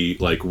just be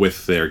like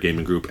with their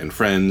gaming group and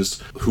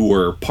friends who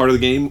were part of the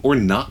game or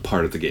not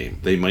part of the game.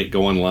 They might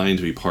go online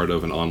to be part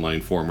of an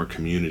online forum or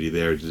community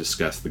there to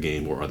discuss the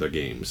game or other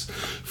games.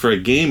 For a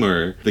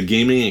gamer, the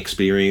gaming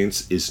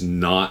experience is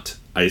not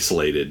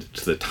isolated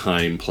to the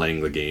time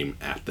playing the game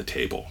at the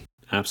table.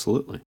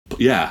 Absolutely.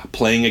 Yeah,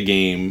 playing a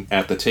game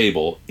at the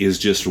table is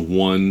just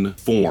one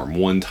form,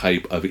 one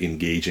type of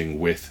engaging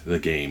with the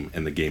game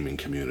and the gaming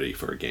community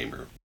for a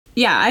gamer.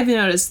 Yeah, I've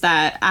noticed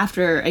that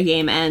after a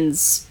game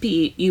ends,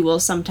 Pete, you will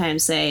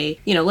sometimes say,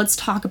 you know, let's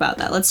talk about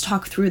that. Let's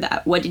talk through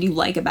that. What did you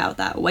like about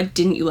that? What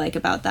didn't you like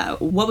about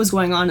that? What was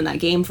going on in that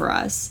game for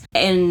us?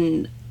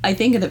 And I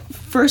think the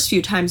first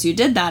few times you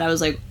did that, I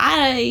was like,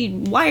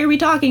 why are we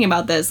talking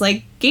about this?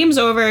 Like, game's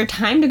over,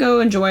 time to go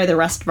enjoy the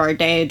rest of our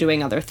day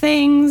doing other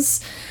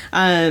things.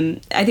 I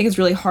think it's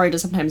really hard to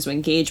sometimes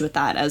engage with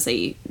that as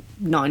a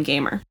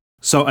non-gamer.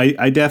 So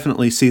I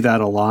definitely see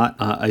that a lot.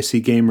 I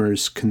see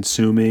gamers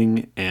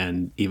consuming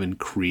and even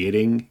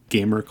creating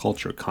gamer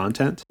culture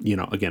content. You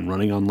know, again,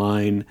 running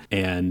online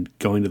and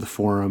going to the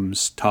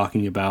forums,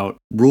 talking about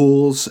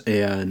rules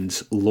and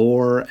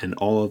lore and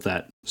all of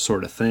that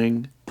sort of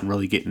thing, and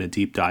really getting a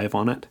deep dive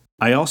on it.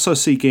 I also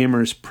see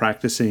gamers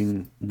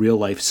practicing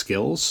real-life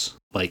skills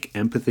like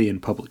empathy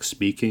and public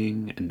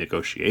speaking and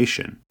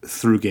negotiation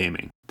through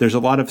gaming. There's a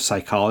lot of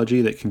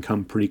psychology that can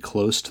come pretty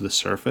close to the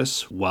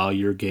surface while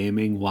you're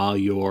gaming, while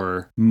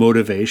your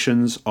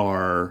motivations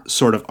are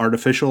sort of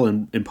artificial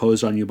and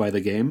imposed on you by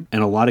the game.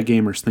 And a lot of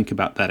gamers think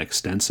about that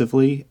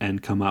extensively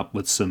and come up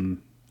with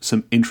some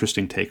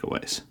interesting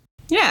takeaways.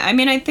 Yeah, I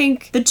mean, I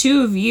think the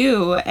two of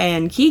you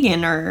and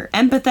Keegan are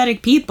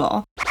empathetic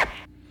people.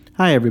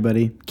 Hi,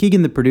 everybody.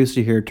 Keegan, the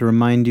producer, here to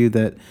remind you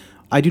that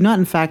I do not,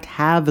 in fact,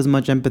 have as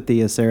much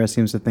empathy as Sarah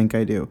seems to think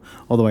I do,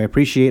 although I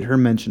appreciate her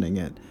mentioning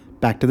it.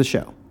 Back to the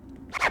show.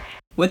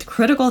 With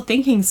critical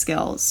thinking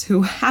skills,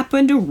 who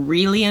happen to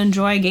really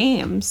enjoy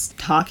games,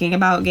 talking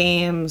about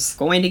games,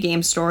 going to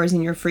game stores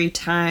in your free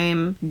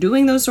time,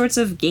 doing those sorts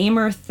of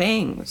gamer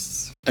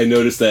things. I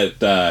noticed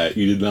that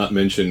you did not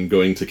mention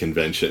going to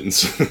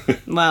conventions.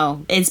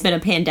 Well, it's been a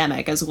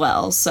pandemic as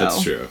well, so...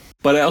 That's true.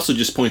 But I also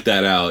just point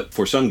that out,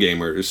 for some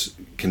gamers,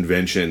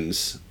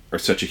 conventions are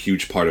such a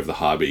huge part of the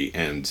hobby,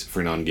 and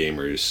for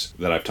non-gamers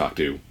that I've talked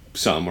to,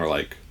 some are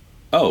like,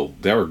 oh,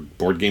 there are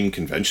board game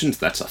conventions?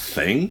 That's a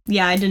thing?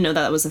 Yeah, I didn't know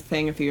that was a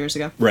thing a few years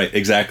ago. Right,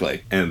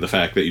 exactly. And the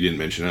fact that you didn't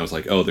mention it, I was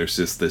like, oh, there's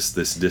this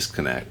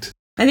disconnect.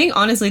 I think,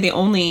 honestly, the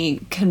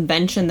only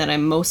convention that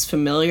I'm most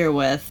familiar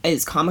with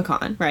is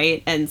Comic-Con,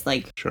 right? And,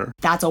 like, Sure.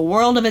 That's a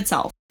world of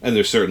itself. And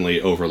there's certainly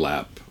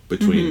overlap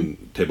between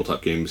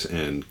tabletop games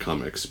and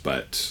comics,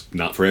 but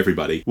not for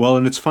everybody. Well,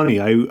 and it's funny,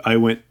 I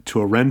went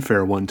to a Ren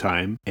Fair one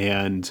time,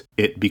 and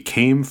it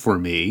became for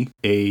me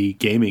a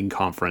gaming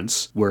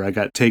conference where I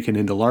got taken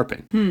into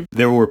LARPing.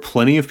 There were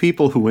plenty of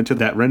people who went to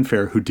that Ren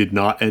Fair who did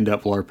not end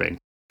up LARPing.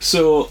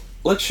 So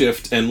let's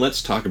shift and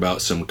let's talk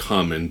about some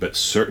common but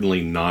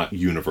certainly not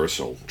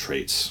universal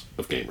traits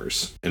of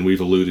gamers. And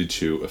we've alluded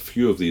to a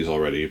few of these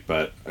already,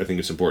 but I think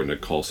it's important to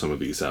call some of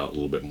these out a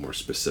little bit more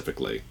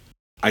specifically.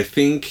 I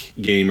think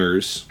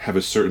gamers have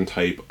a certain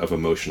type of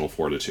emotional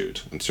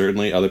fortitude, and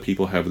certainly other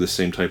people have the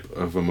same type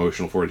of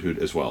emotional fortitude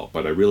as well,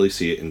 but I really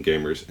see it in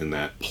gamers in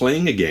that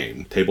playing a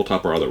game,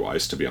 tabletop or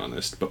otherwise, to be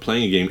honest, but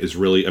playing a game is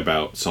really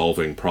about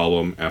solving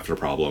problem after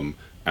problem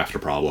after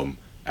problem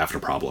after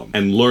problem,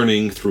 and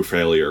learning through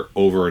failure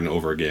over and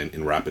over again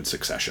in rapid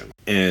succession.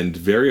 And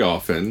very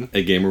often,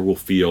 a gamer will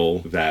feel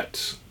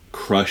that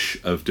crush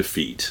of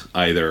defeat,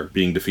 either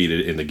being defeated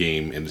in the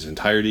game in its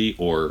entirety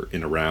or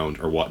in a round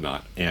or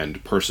whatnot,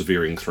 and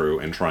persevering through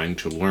and trying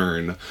to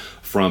learn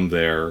from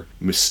their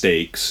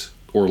mistakes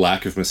or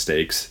lack of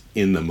mistakes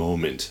in the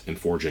moment and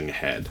forging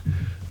ahead.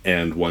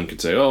 And one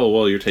could say, oh,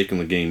 well, you're taking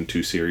the game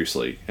too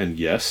seriously. And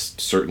yes,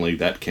 certainly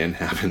that can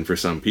happen for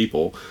some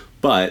people,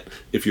 but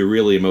if you're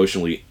really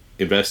emotionally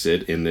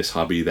invested in this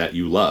hobby that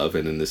you love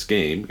and in this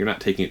game, you're not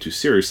taking it too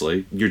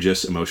seriously, you're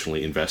just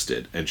emotionally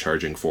invested and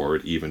charging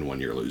forward even when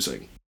you're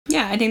losing.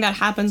 Yeah, I think that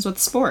happens with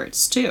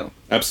sports, too.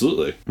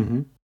 Absolutely.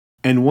 Mm-hmm.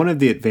 And one of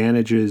the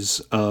advantages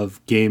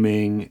of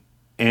gaming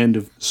and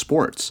of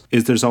sports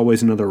is there's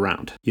always another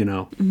round, you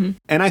know? Mm-hmm.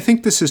 And I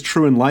think this is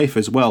true in life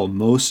as well.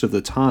 Most of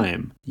the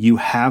time, you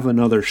have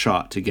another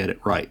shot to get it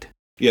right.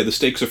 Yeah, the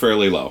stakes are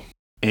fairly low.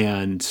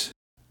 And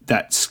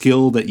that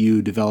skill that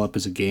you develop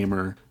as a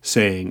gamer,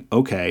 saying,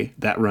 okay,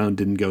 that round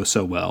didn't go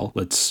so well,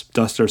 let's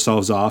dust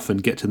ourselves off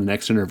and get to the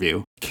next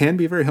interview, can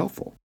be very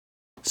helpful.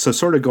 So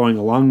sort of going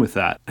along with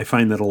that, I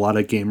find that a lot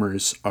of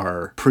gamers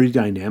are pretty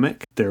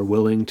dynamic. They're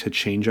willing to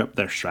change up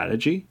their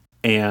strategy,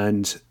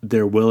 and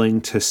they're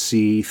willing to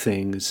see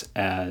things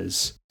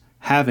as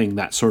having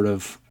that sort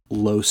of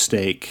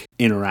low-stake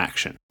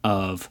interaction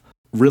of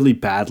really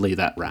badly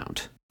that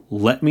round.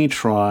 Let me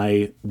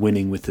try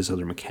winning with this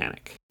other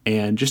mechanic.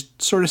 And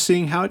just sort of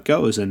seeing how it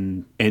goes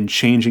and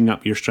changing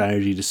up your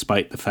strategy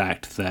despite the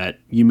fact that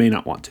you may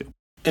not want to.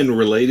 And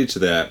related to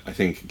that, I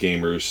think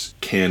gamers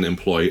can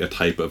employ a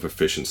type of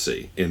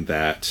efficiency in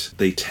that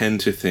they tend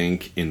to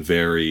think in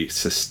very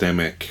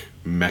systemic,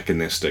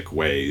 mechanistic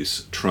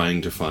ways,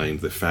 trying to find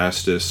the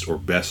fastest or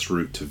best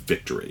route to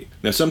victory.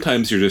 Now,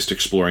 sometimes you're just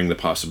exploring the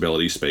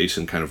possibility space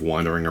and kind of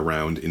wandering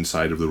around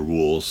inside of the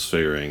rules,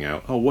 figuring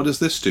out, oh, what does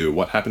this do?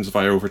 What happens if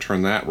I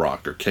overturn that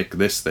rock or kick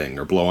this thing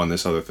or blow on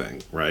this other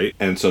thing, right?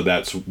 And so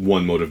that's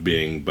one mode of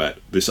being, but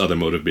this other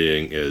mode of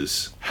being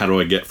is, how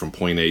do I get from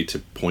point A to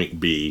point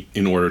B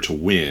in order to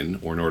win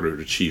or in order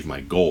to achieve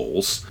my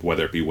goals,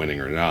 whether it be winning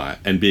or not,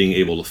 and being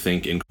able to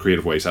think in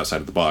creative ways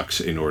outside of the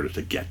box in order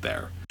to get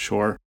there.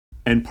 Sure.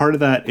 And part of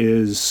that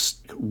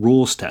is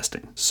rules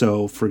testing.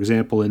 So, for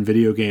example, in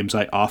video games,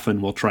 I often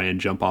will try and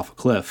jump off a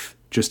cliff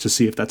just to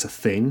see if that's a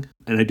thing.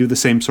 And I do the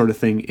same sort of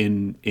thing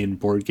in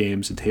board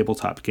games and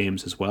tabletop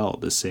games as well,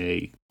 to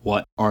say,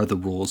 what are the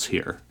rules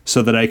here?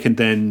 So that I can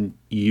then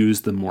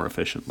use them more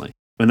efficiently.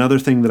 Another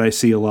thing that I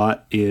see a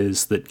lot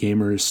is that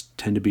gamers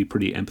tend to be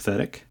pretty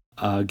empathetic.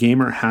 A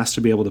gamer has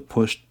to be able to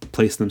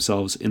place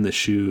themselves in the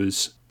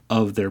shoes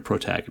of their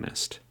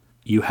protagonist.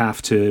 You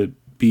have to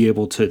be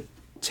able to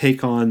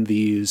take on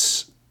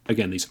these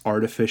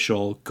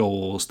artificial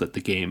goals that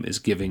the game is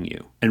giving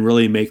you and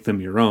really make them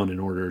your own in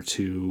order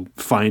to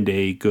find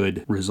a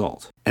good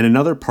result. And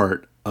another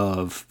part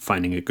of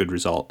finding a good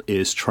result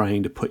is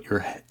trying to put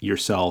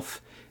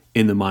yourself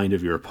in the mind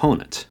of your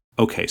opponent.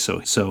 Okay,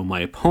 so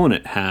my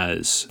opponent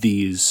has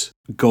these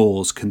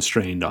goals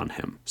constrained on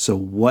him. So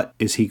what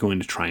is he going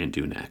to try and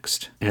do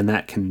next? And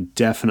that can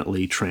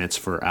definitely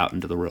transfer out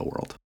into the real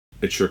world.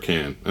 It sure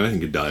can. And I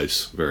think it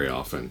does very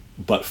often.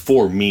 But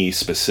for me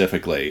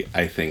specifically,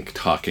 I think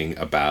talking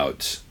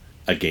about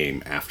a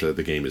game after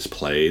the game is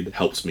played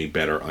helps me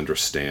better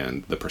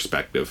understand the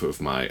perspective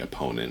of my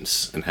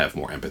opponents and have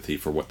more empathy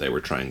for what they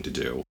were trying to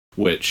do,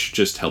 which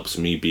just helps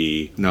me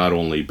be not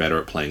only better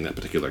at playing that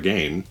particular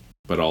game,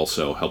 but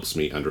also helps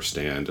me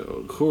understand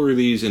who are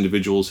these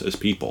individuals as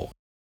people.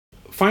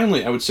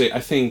 Finally, I would say I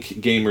think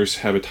gamers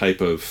have a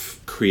type of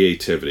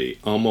creativity,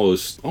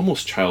 almost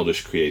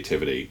childish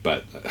creativity,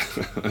 but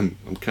I'm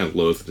kind of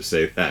loath to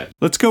say that.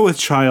 Let's go with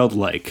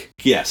childlike.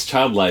 Yes,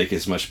 childlike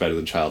is much better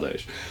than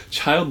childish.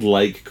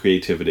 Childlike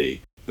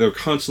creativity. They're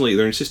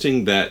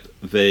insisting that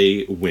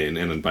they win,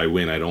 and by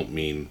win I don't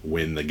mean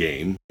win the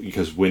game,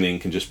 because winning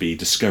can just be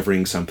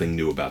discovering something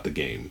new about the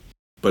game.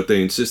 But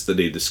they insist that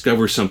they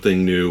discover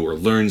something new or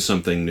learn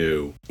something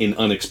new in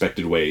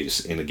unexpected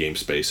ways in a game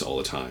space all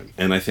the time.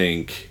 And I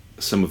think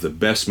some of the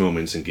best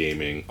moments in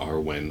gaming are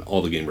when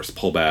all the gamers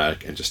pull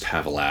back and just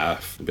have a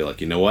laugh and be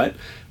like, you know what?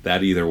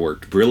 That either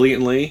worked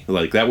brilliantly,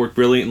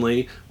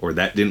 or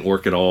that didn't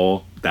work at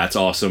all. That's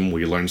awesome.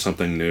 We learned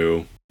something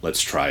new.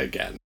 Let's try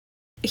again.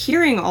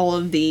 Hearing all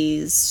of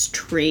these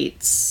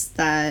traits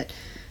that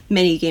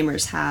many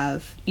gamers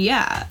have,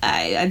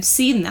 I've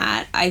seen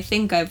that. I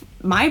think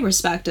my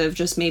perspective,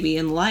 just maybe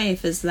in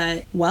life, is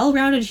that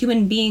well-rounded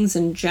human beings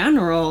in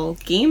general,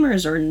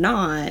 gamers or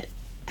not,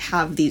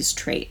 have these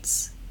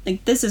traits.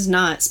 Like, this is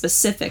not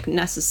specific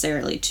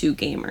necessarily to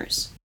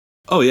gamers.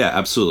 Oh yeah,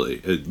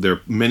 absolutely.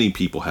 Many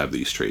people have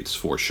these traits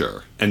for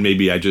sure. And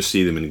maybe I just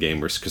see them in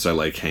gamers because I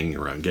like hanging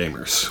around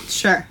gamers.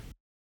 Sure.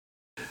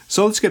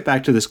 So let's get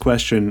back to this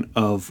question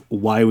of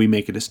why we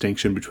make a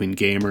distinction between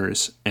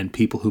gamers and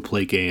people who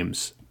play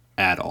games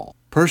at all.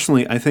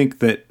 Personally, I think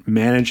that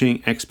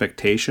managing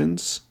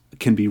expectations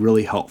can be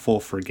really helpful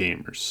for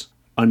gamers.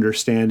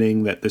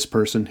 Understanding that this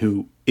person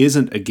who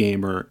isn't a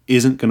gamer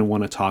isn't going to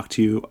want to talk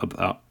to you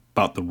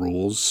about the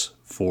rules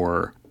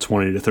for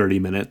 20 to 30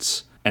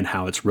 minutes and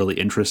how it's really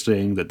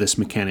interesting that this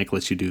mechanic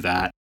lets you do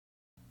that.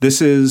 This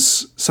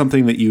is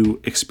something that you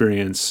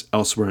experience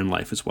elsewhere in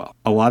life as well.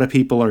 A lot of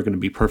people are going to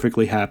be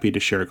perfectly happy to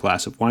share a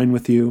glass of wine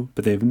with you,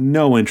 but they have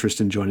no interest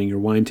in joining your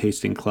wine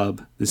tasting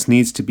club. This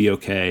needs to be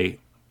okay,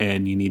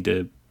 and you need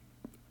to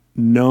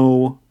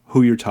know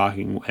who you're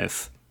talking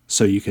with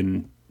so you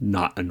can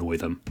not annoy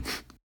them.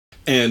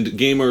 And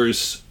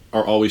gamers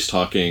are always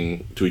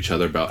talking to each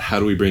other about how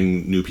do we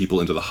bring new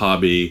people into the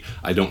hobby?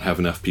 I don't have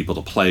enough people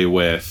to play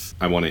with.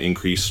 I want to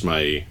increase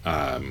my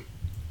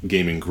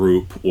gaming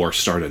group or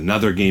start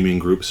another gaming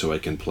group so I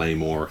can play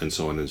more, and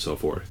so on and so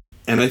forth.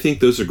 And I think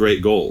those are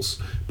great goals,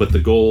 but the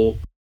goal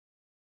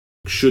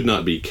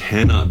cannot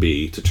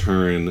be to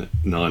turn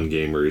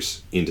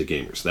non-gamers into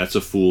gamers. That's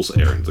a fool's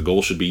errand. The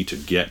goal should be to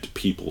get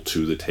people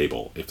to the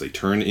table. If they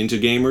turn into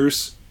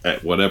gamers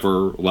at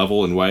whatever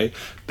level and way,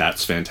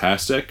 that's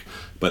fantastic,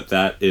 but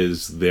that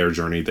is their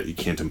journey that you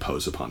can't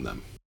impose upon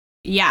them.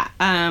 Yeah,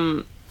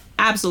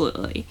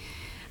 absolutely.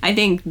 I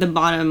think the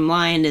bottom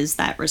line is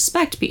that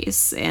respect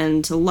piece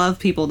and to love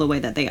people the way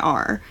that they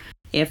are.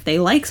 If they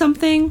like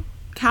something,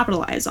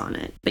 capitalize on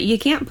it. But you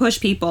can't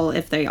push people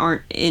if they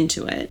aren't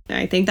into it.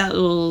 I think that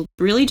will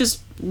really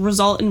just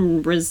result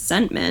in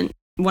resentment.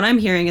 What I'm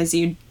hearing is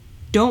you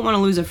don't want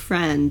to lose a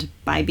friend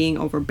by being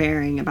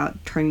overbearing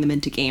about turning them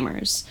into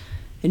gamers.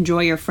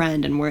 Enjoy your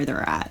friend and where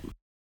they're at.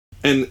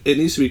 And it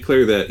needs to be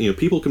clear that,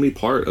 people can be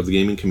part of the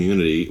gaming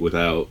community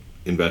without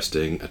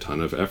investing a ton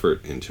of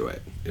effort into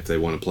it. If they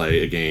want to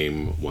play a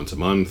game once a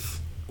month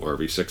or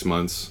every 6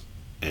 months,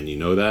 and you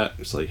know that,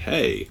 it's like,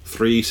 hey,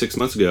 6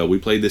 months ago we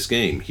played this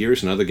game.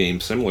 Here's another game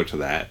similar to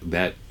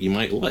that you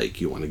might like.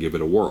 You want to give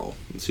it a whirl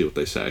and see what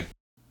they say.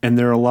 And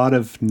there are a lot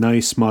of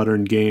nice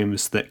modern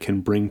games that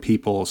can bring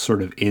people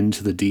sort of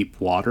into the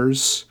deep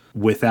waters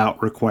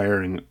without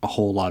requiring a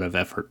whole lot of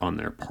effort on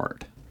their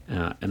part.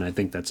 And I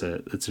think that's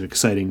an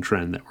exciting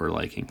trend that we're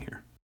liking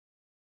here.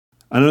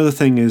 Another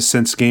thing is,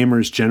 since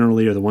gamers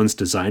generally are the ones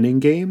designing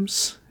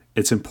games,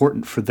 it's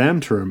important for them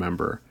to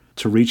remember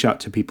to reach out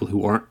to people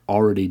who aren't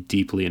already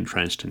deeply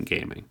entrenched in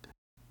gaming.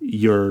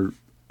 Your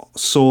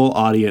sole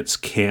audience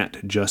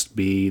can't just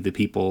be the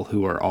people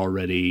who are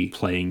already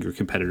playing your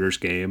competitor's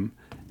game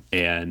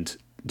and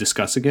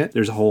discussing it,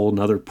 there's a whole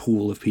nother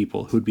pool of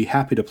people who'd be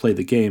happy to play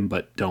the game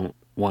but don't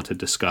want to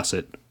discuss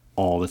it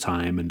all the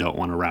time and don't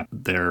want to wrap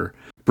their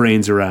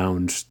brains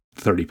around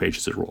 30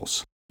 pages of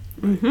rules.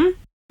 Mm-hmm.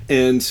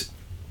 And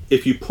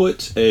if you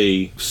put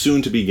a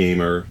soon-to-be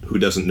gamer who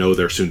doesn't know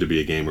they're soon-to-be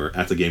a gamer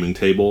at the gaming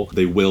table,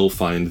 they will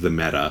find the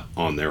meta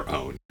on their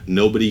own.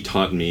 Nobody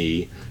taught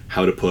me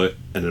how to put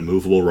an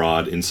immovable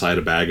rod inside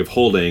a bag of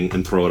holding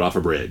and throw it off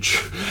a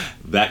bridge.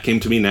 That came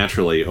to me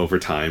naturally over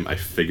time. I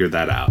figured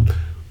that out.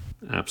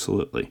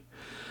 Absolutely.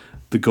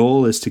 The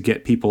goal is to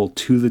get people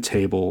to the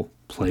table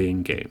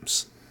playing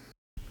games.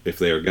 If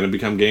they are going to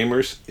become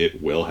gamers,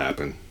 it will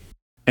happen.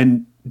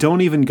 And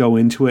don't even go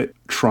into it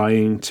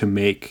trying to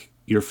make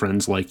your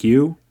friends like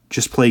you.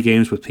 Just play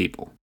games with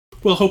people.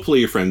 Well, hopefully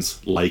your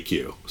friends like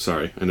you.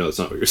 Sorry, I know that's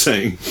not what you're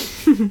saying.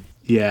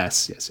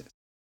 Yes.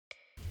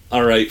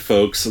 All right,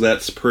 folks,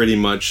 that's pretty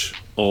much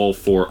all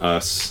for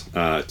us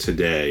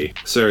today.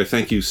 Sarah,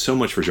 thank you so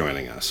much for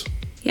joining us.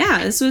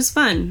 Yeah, this was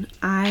fun.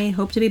 I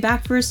hope to be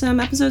back for some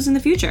episodes in the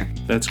future.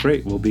 That's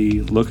great. We'll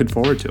be looking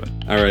forward to it.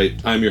 All right,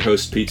 I'm your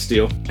host, Pete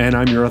Steele. And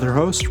I'm your other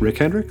host, Rick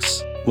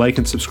Hendricks. Like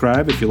and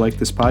subscribe if you like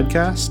this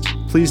podcast.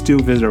 Please do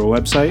visit our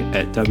website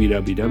at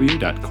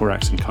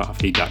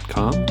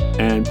www.coraxandcoffee.com.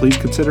 And please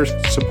consider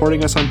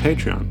supporting us on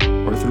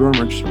Patreon or through our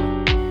merch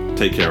store.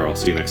 Take care. I'll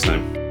see you next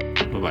time.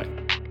 Bye-bye.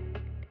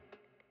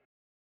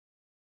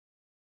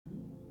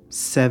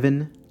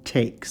 7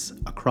 takes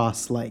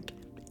across like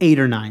 8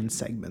 or 9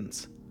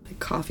 segments. The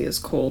coffee is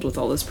cold with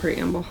all this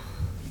preamble.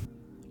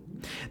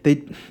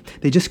 They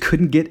just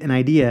couldn't get an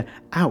idea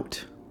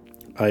out.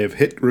 I have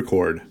hit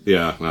record.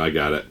 Yeah, I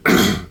got it.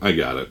 I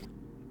got it.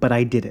 But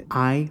I did it.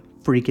 I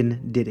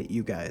freaking did it,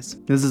 you guys.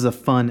 This is a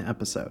fun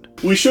episode.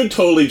 We should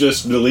totally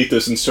just delete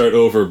this and start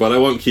over, but I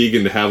want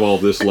Keegan to have all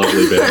this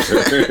lovely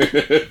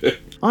banter.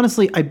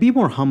 Honestly, I'd be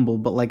more humble,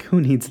 but like, who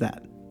needs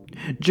that?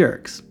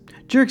 Jerks.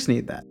 Jerks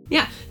need that.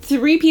 Yeah,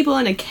 3 people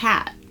and a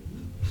cat.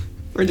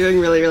 We're doing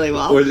really, really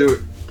well. We're doing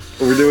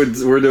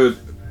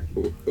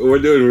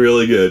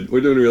really good.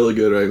 We're doing really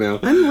good right now.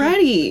 I'm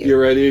ready. You're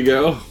ready to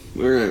go?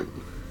 All right.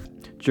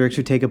 Jerks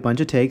who take a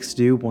bunch of takes to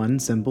do one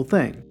simple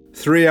thing.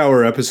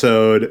 3-hour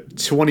episode,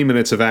 20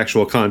 minutes of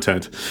actual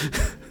content.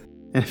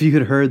 And if you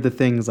had heard the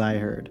things I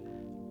heard.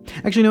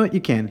 Actually, you know what?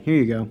 You can. Here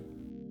you go.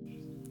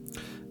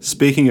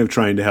 Speaking of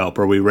trying to help,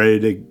 are we ready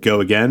to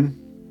go again?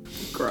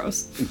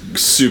 Gross.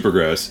 Super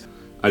gross.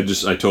 I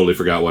totally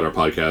forgot what our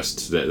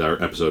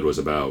episode was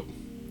about.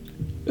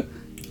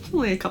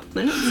 Only a couple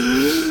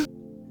minutes.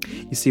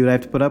 You see what I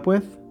have to put up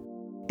with?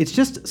 It's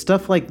just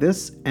stuff like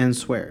this and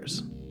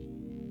swears.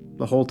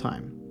 The whole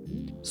time.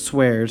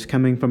 Swears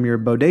coming from your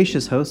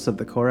bodacious hosts of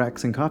the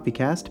Corax and Coffee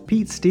Cast,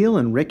 Pete Steele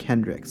and Rick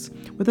Hendricks,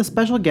 with a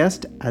special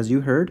guest, as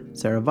you heard,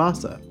 Sarah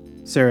Vasa.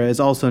 Sarah is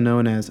also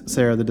known as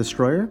Sarah the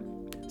Destroyer,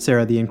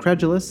 Sarah the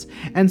Incredulous,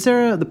 and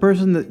Sarah the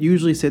person that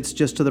usually sits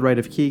just to the right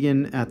of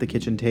Keegan at the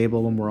kitchen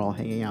table when we're all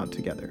hanging out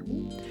together.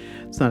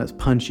 It's not as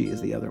punchy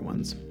as the other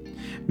ones.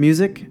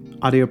 Music,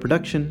 audio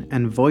production,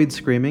 and void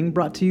screaming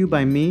brought to you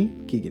by me,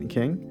 Keegan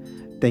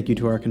King. Thank you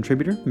to our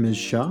contributor, Ms.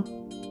 Shaw.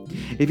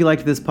 If you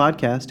liked this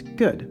podcast,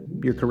 good,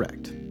 you're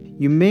correct.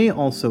 You may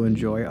also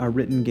enjoy our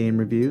written game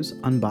reviews,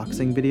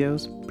 unboxing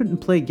videos, print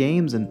and play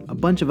games, and a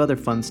bunch of other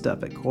fun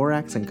stuff at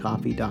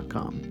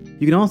coraxandcoffee.com.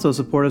 You can also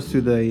support us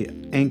through the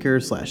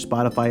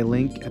Anchor/Spotify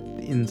link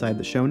inside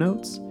the show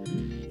notes.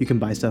 You can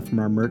buy stuff from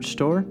our merch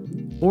store,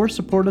 or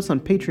support us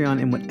on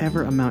Patreon in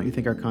whatever amount you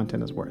think our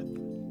content is worth.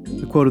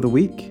 The quote of the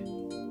week: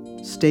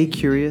 stay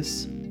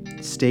curious,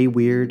 stay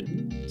weird,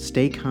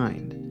 stay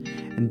kind,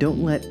 and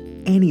don't let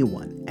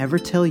anyone ever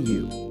tell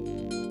you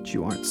that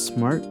you aren't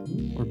smart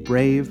or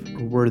brave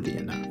or worthy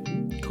enough.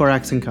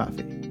 Corax and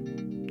Coffee.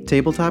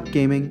 Tabletop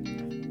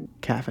gaming,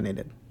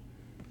 caffeinated.